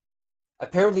 Uh,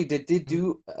 Apparently, they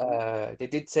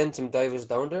did send some divers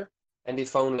down there, and they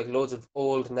found like loads of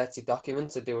old Nazi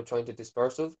documents that they were trying to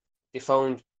disperse of. They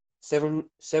found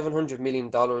 $700 million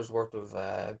worth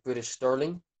of British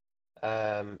sterling.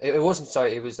 It wasn't,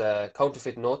 sorry, it was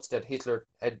counterfeit notes that Hitler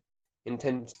had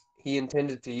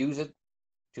intended to use it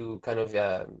to kind of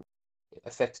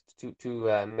affect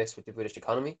to mess with the British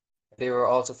economy. They were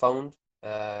also found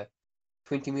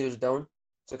 20 meters down.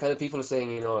 So kind of people are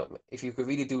saying, you know, if you could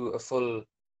really do a full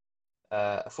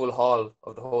haul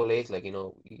of the whole lake, like you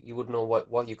know, you would know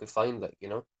what you could find, like you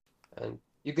know, and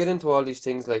you get into all these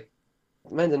things like,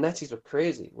 man, the Nazis were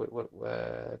crazy.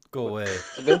 Go away.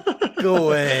 The, Go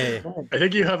away. man, I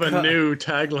think you have a God. new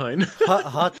tagline.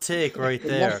 Hot take right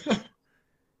there.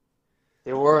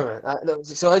 they were, man. No,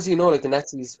 so as you know, like the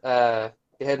Nazis,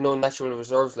 they had no natural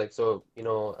reserves, like so, you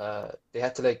know, they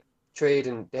had to like trade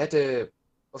and they had to,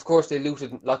 of course, they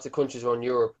looted lots of countries around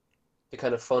Europe to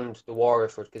kind of fund the war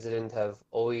effort because they didn't have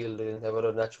oil, they didn't have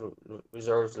other natural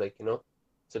reserves, like you know,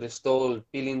 so they stole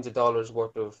billions of dollars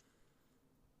worth of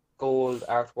gold,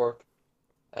 artwork,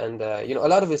 and you know, a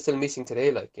lot of it's still missing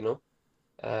today, like you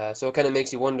know, so it kind of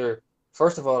makes you wonder.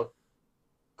 First of all,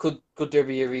 could there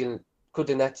be a real could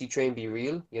the Nazi train be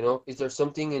real? You know, is there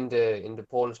something in the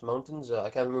Polish mountains? I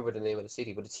can't remember the name of the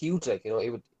city, but it's huge. Like you know,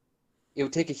 it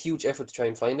would take a huge effort to try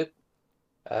and find it.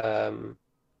 Um,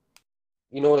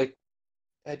 you know, like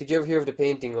did you ever hear of the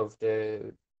painting of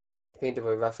the painted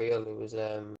by Raphael? It was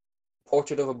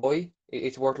Portrait of a Boy.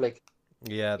 It's worth like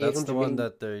Yeah, eight that's the hundred one million.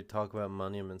 that they talk about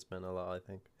monuments men a lot, I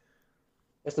think.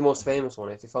 That's the most famous one.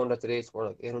 If you found that today, it's worth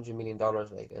like $800 million.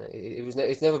 Like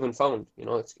it's never been found. You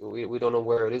know, we don't know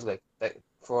where it is. Like that,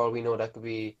 for all we know, that could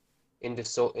be in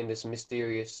this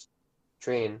mysterious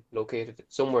train located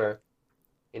somewhere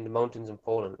in the mountains in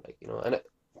Poland. Like you know, and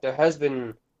there has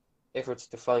been efforts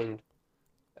to find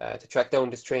to track down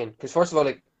this train because first of all,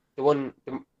 like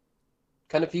the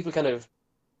kind of people kind of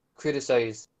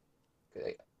criticize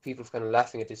people kind of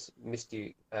laughing at this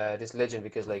mystery, this legend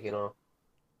because like you know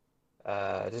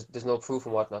there's no proof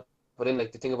and whatnot. But then,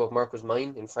 like the thing about Marco's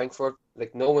mine in Frankfurt,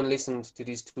 like no one listened to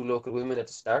these two local women at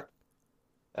the start.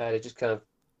 They just kind of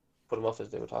put them off as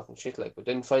they were talking shit. Like, but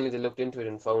then finally they looked into it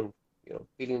and found, you know,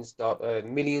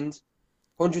 millions,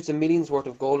 hundreds of millions worth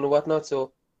of gold and whatnot.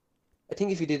 So I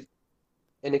think if you did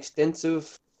an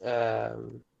extensive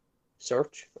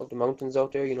search of the mountains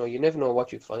out there, you know, you never know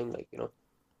what you'd find. Like, you know,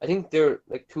 I think there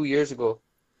like 2 years ago.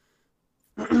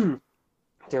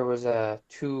 There was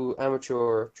two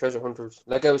amateur treasure hunters.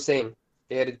 Like I was saying,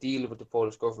 they had a deal with the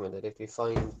Polish government that if they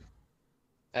find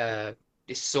uh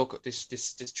this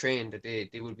train that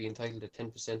they would be entitled to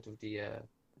 10% of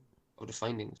the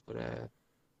findings. But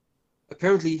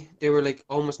apparently they were like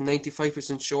almost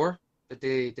 95% sure that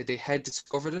they had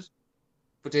discovered it.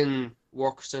 But then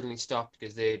work suddenly stopped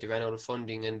because they ran out of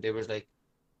funding and there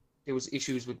was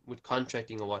issues with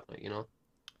contracting and whatnot, you know.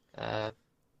 Uh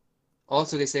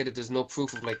Also, they say that there's no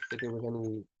proof of like that there was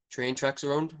any train tracks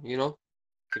around, you know,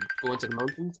 to go into the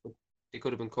mountains, but they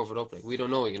could have been covered up. Like we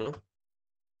don't know, you know.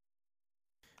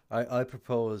 I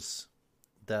propose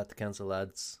that the council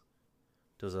lads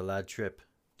does a lad trip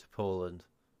to Poland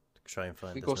to try and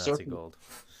find We this go Nazi searching. gold.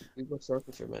 We go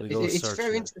searching for it, man. We go It's search very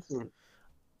for it. interesting.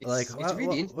 Like, It's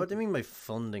really what do you interesting. mean by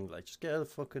funding? Like, just get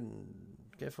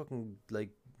fucking, like,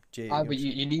 Ah, but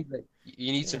you need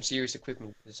you need yeah. some serious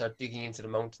equipment to start digging into the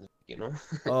mountains, you know.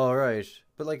 All right.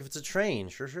 But, like, if it's a train,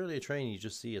 surely a train, you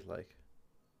just see it, like.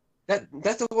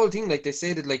 That's the whole thing. Like they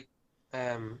say that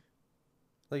um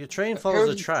Like, a train follows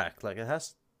a apparently track. Like, it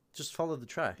has just follow the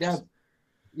yeah, tracks.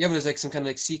 yeah, but there's like some kind of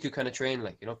like secret kind of train,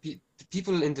 like you know,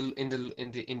 people in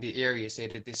the area say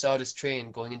that they saw this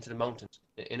train going into the mountains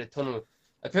in a tunnel.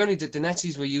 Apparently, the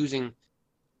Nazis were using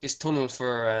this tunnel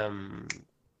for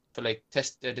like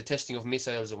the testing of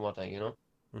missiles and whatnot, you know.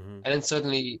 Mm-hmm. And then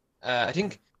suddenly, I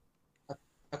think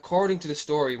according to the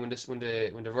story, when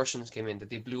the Russians came in, that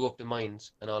they blew up the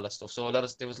mines and all that stuff. So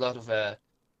there was a lot of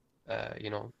you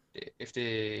know, if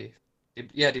they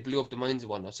blew up the mines and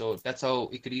whatnot. So that's how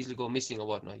it could easily go missing or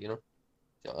whatnot. You know,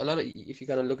 so a lot of if you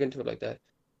kind of look into it like that.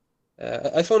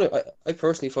 I found it. I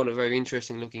personally found it very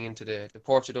interesting looking into the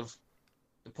portrait of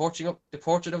the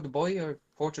portrait of the boy or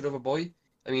portrait of a boy.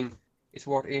 I mean, it's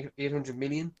worth 800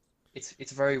 million.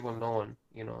 It's very well known,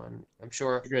 you know, and I'm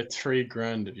sure. I get 3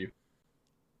 grand if you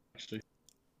actually.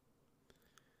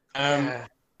 Yeah,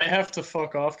 I have to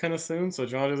fuck off kind of soon, so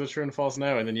do you want to do the true and false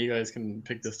now, and then you guys can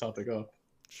pick this topic up.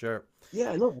 Sure.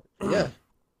 yeah, no, yeah.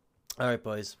 All right,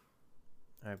 boys.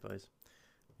 All right, boys.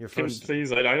 Your Can first.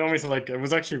 please, I always like it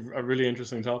was actually a really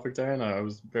interesting topic there, and I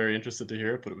was very interested to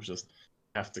hear it, but it was just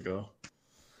I have to go.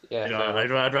 Yeah, You know, fair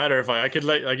enough. I'd rather if I could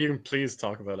like you can please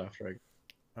talk about it after I.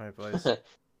 All right, boys.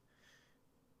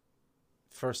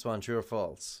 First one, true or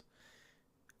false?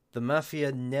 The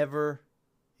mafia never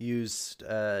used.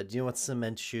 Do you know what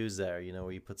cement shoes are? You know,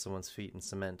 where you put someone's feet in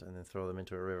cement and then throw them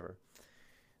into a river.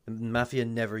 The mafia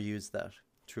never used that.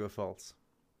 True or false?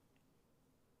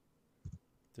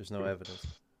 There's no evidence.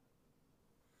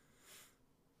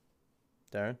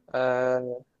 Darren?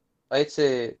 I'd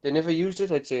say they never used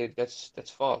it. I'd say that's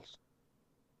false.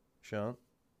 Sean?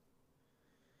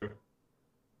 True.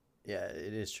 Yeah,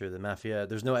 it is true. The mafia.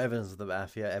 There's no evidence of the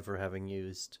mafia ever having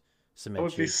used That cement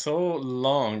would be shoes. so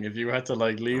long if you had to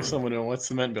like leave someone in wet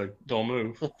cement, and be like, don't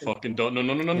move, fucking don't, no,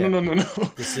 no, no, no, Yeah. no, no, no, no.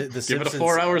 The Give Simpsons. it a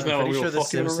 4 hours I'm now, and pretty we sure will the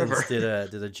fuck you in a Simpsons river.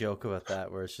 did a joke about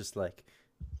that, where it's just like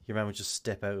your man would just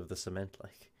step out of the cement.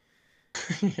 Like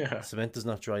Yeah. cement does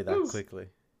not dry that quickly.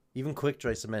 Even quick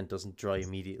dry cement doesn't dry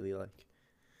immediately. Like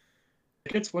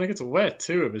When it gets wet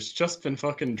too, if it's just been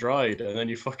fucking dried and then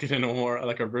you fuck it in a more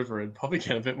like a river, it'd probably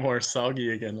get a bit more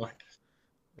soggy again. Like,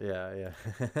 yeah.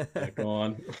 yeah, go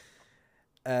on.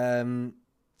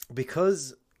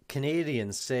 Because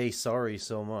Canadians say sorry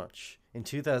so much, in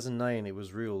 2009 it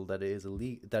was ruled that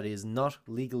that it is not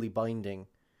legally binding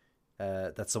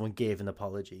that someone gave an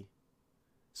apology.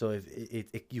 So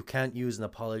if you can't use an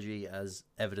apology as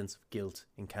evidence of guilt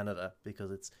in Canada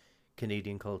because it's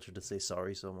Canadian culture to say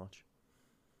sorry so much.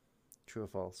 True or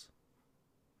false?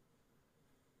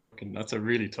 That's a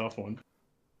really tough one.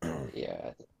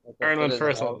 Yeah, Ireland that is a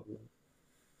first. hard one.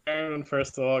 Ireland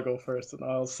first, so I'll go first, and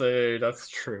I'll say that's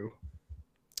true.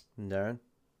 Darren?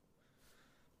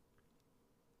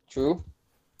 True.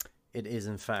 It is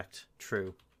in fact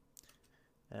true.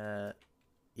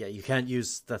 Yeah, you can't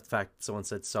use that fact someone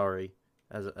said sorry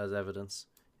as evidence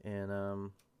in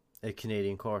a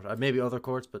Canadian court. Maybe other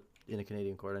courts, but in a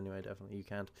Canadian court anyway, definitely you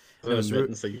can't. An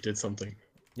admittance that you did something.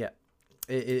 Yeah,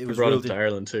 it was brought ruled it to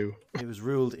Ireland too. It was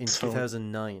ruled in So-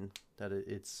 2009 that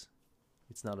it's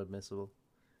not admissible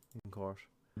in court.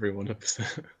 Everyone.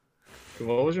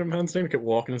 What was your man's name? He kept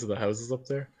walking into the houses up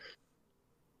there.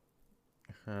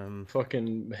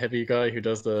 Fucking heavy guy who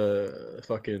does the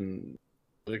fucking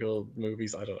political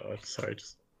movies. I don't know. Sorry,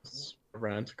 just a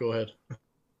rant. Go ahead.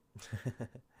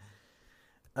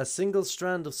 A single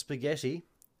strand of spaghetti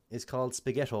is called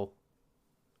spaghetto.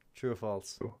 True or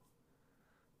false?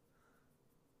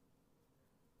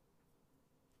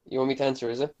 You want me to answer,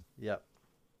 is it? Yeah.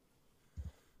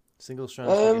 Single strand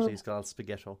of spaghetti is called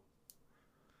spaghetto.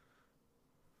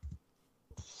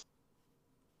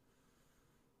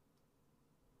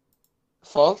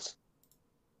 False.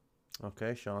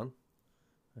 Okay, Sean.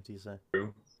 What do you say?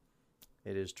 True.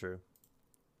 It is true.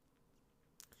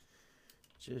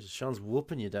 Jeez, Sean's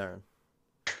whooping you, Darren.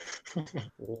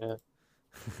 Yeah.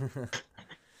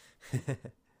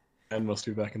 And must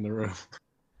be back in the room.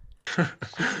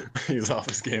 He's off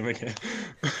his game again.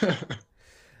 Throw me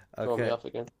Okay. off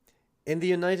again. In the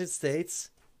United States,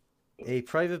 a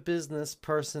private business,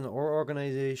 person, or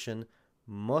organization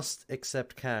must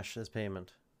accept cash as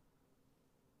payment.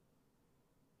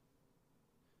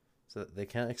 So they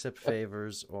can't accept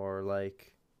favors or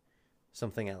like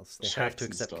something else. They have to Checks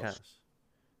and accept stuff. cash.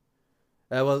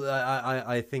 Well,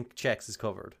 I think checks is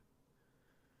covered.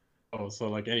 Oh, so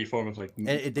like any form of like And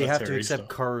they have to monetary accept stuff.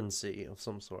 currency of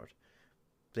some sort.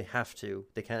 They have to.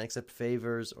 They can't accept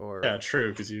favors or. Yeah,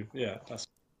 true. Because that's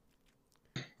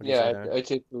What do you say, Yeah, Darren? I'd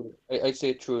say true. I'd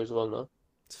say true as well. No.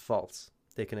 It's false.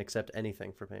 They can accept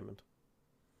anything for payment,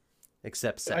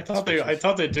 except sex. I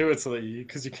thought they do it so that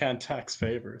because you can't tax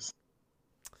favors.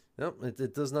 No,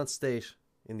 it does not state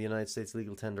in the United States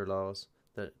legal tender laws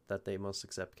that they must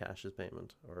accept cash as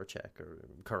payment or a check or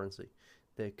currency.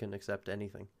 They can accept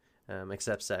anything,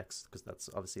 except sex, because that's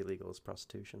obviously illegal as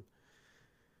prostitution.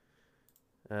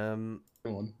 Go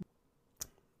on.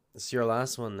 This is your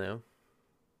last one now.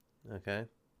 Okay.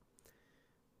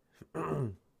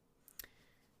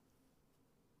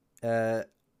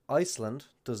 Iceland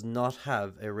does not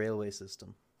have a railway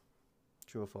system.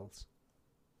 True or false?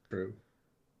 True.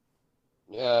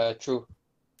 True.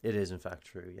 It is in fact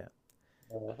true. Yeah.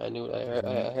 I knew. I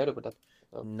heard about that.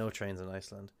 Oh. No trains in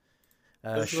Iceland.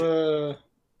 That's,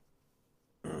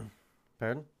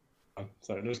 Pardon? oh,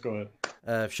 sorry, just go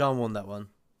ahead. Sean won that one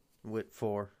with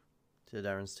 4 to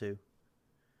Darren's 2.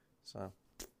 So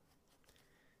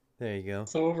there you go.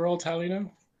 So overall tally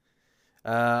now?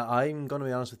 I'm gonna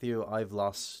be honest with you. I've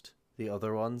lost the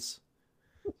other ones,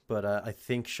 but I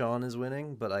think Sean is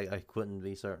winning. But I couldn't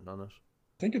be certain on it.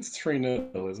 I think it's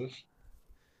 3-0, is it?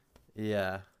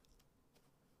 Yeah,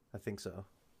 I think so.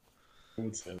 I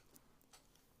would say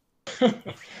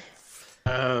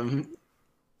that.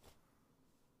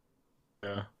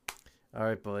 Yeah. All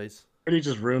right, boys. Really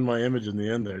just ruined my image in the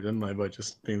end there, didn't I? By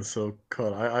just being so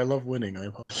cut. I love winning. I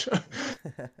apologize.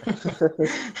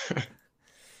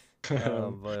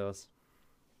 Boys.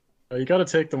 You got to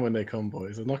take them when they come,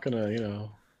 boys. I'm not gonna,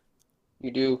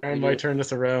 You do. I might turn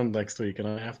this around next week, and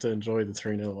I have to enjoy the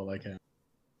 3-0 while I can.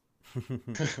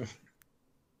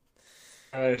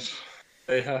 All right,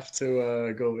 they have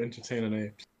to go entertain an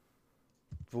ape.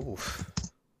 Ooh.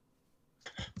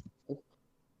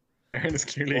 Darren is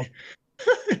clearly.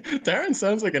 Darren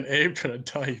sounds like an ape in a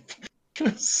dive.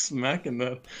 Smacking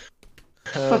that.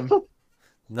 I'm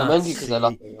angry because I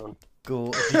lost my own.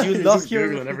 Go. Did you lost He's your?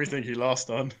 Googling everything he lost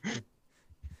on.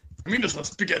 I mean, it's not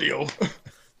spaghetti-o.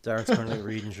 Darren's currently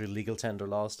reading through legal tender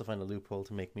laws to find a loophole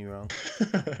to make me wrong.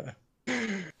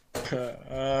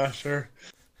 Sure.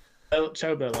 Well,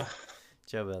 ciao, Bella.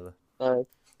 Ciao, Bella. All right.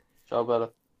 Ciao, Bella.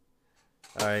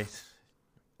 All right.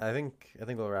 I think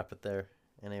we'll wrap it there.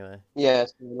 Anyway. Yeah,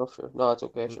 it's enough. Sure. No, it's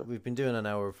okay. Sure. We've been doing an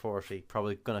hour 40.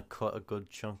 Probably gonna cut a good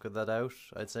chunk of that out.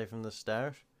 I'd say from the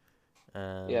start.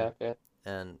 Yeah. Okay.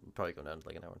 And probably go down to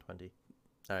like an hour and 20.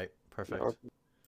 All right. Perfect. No.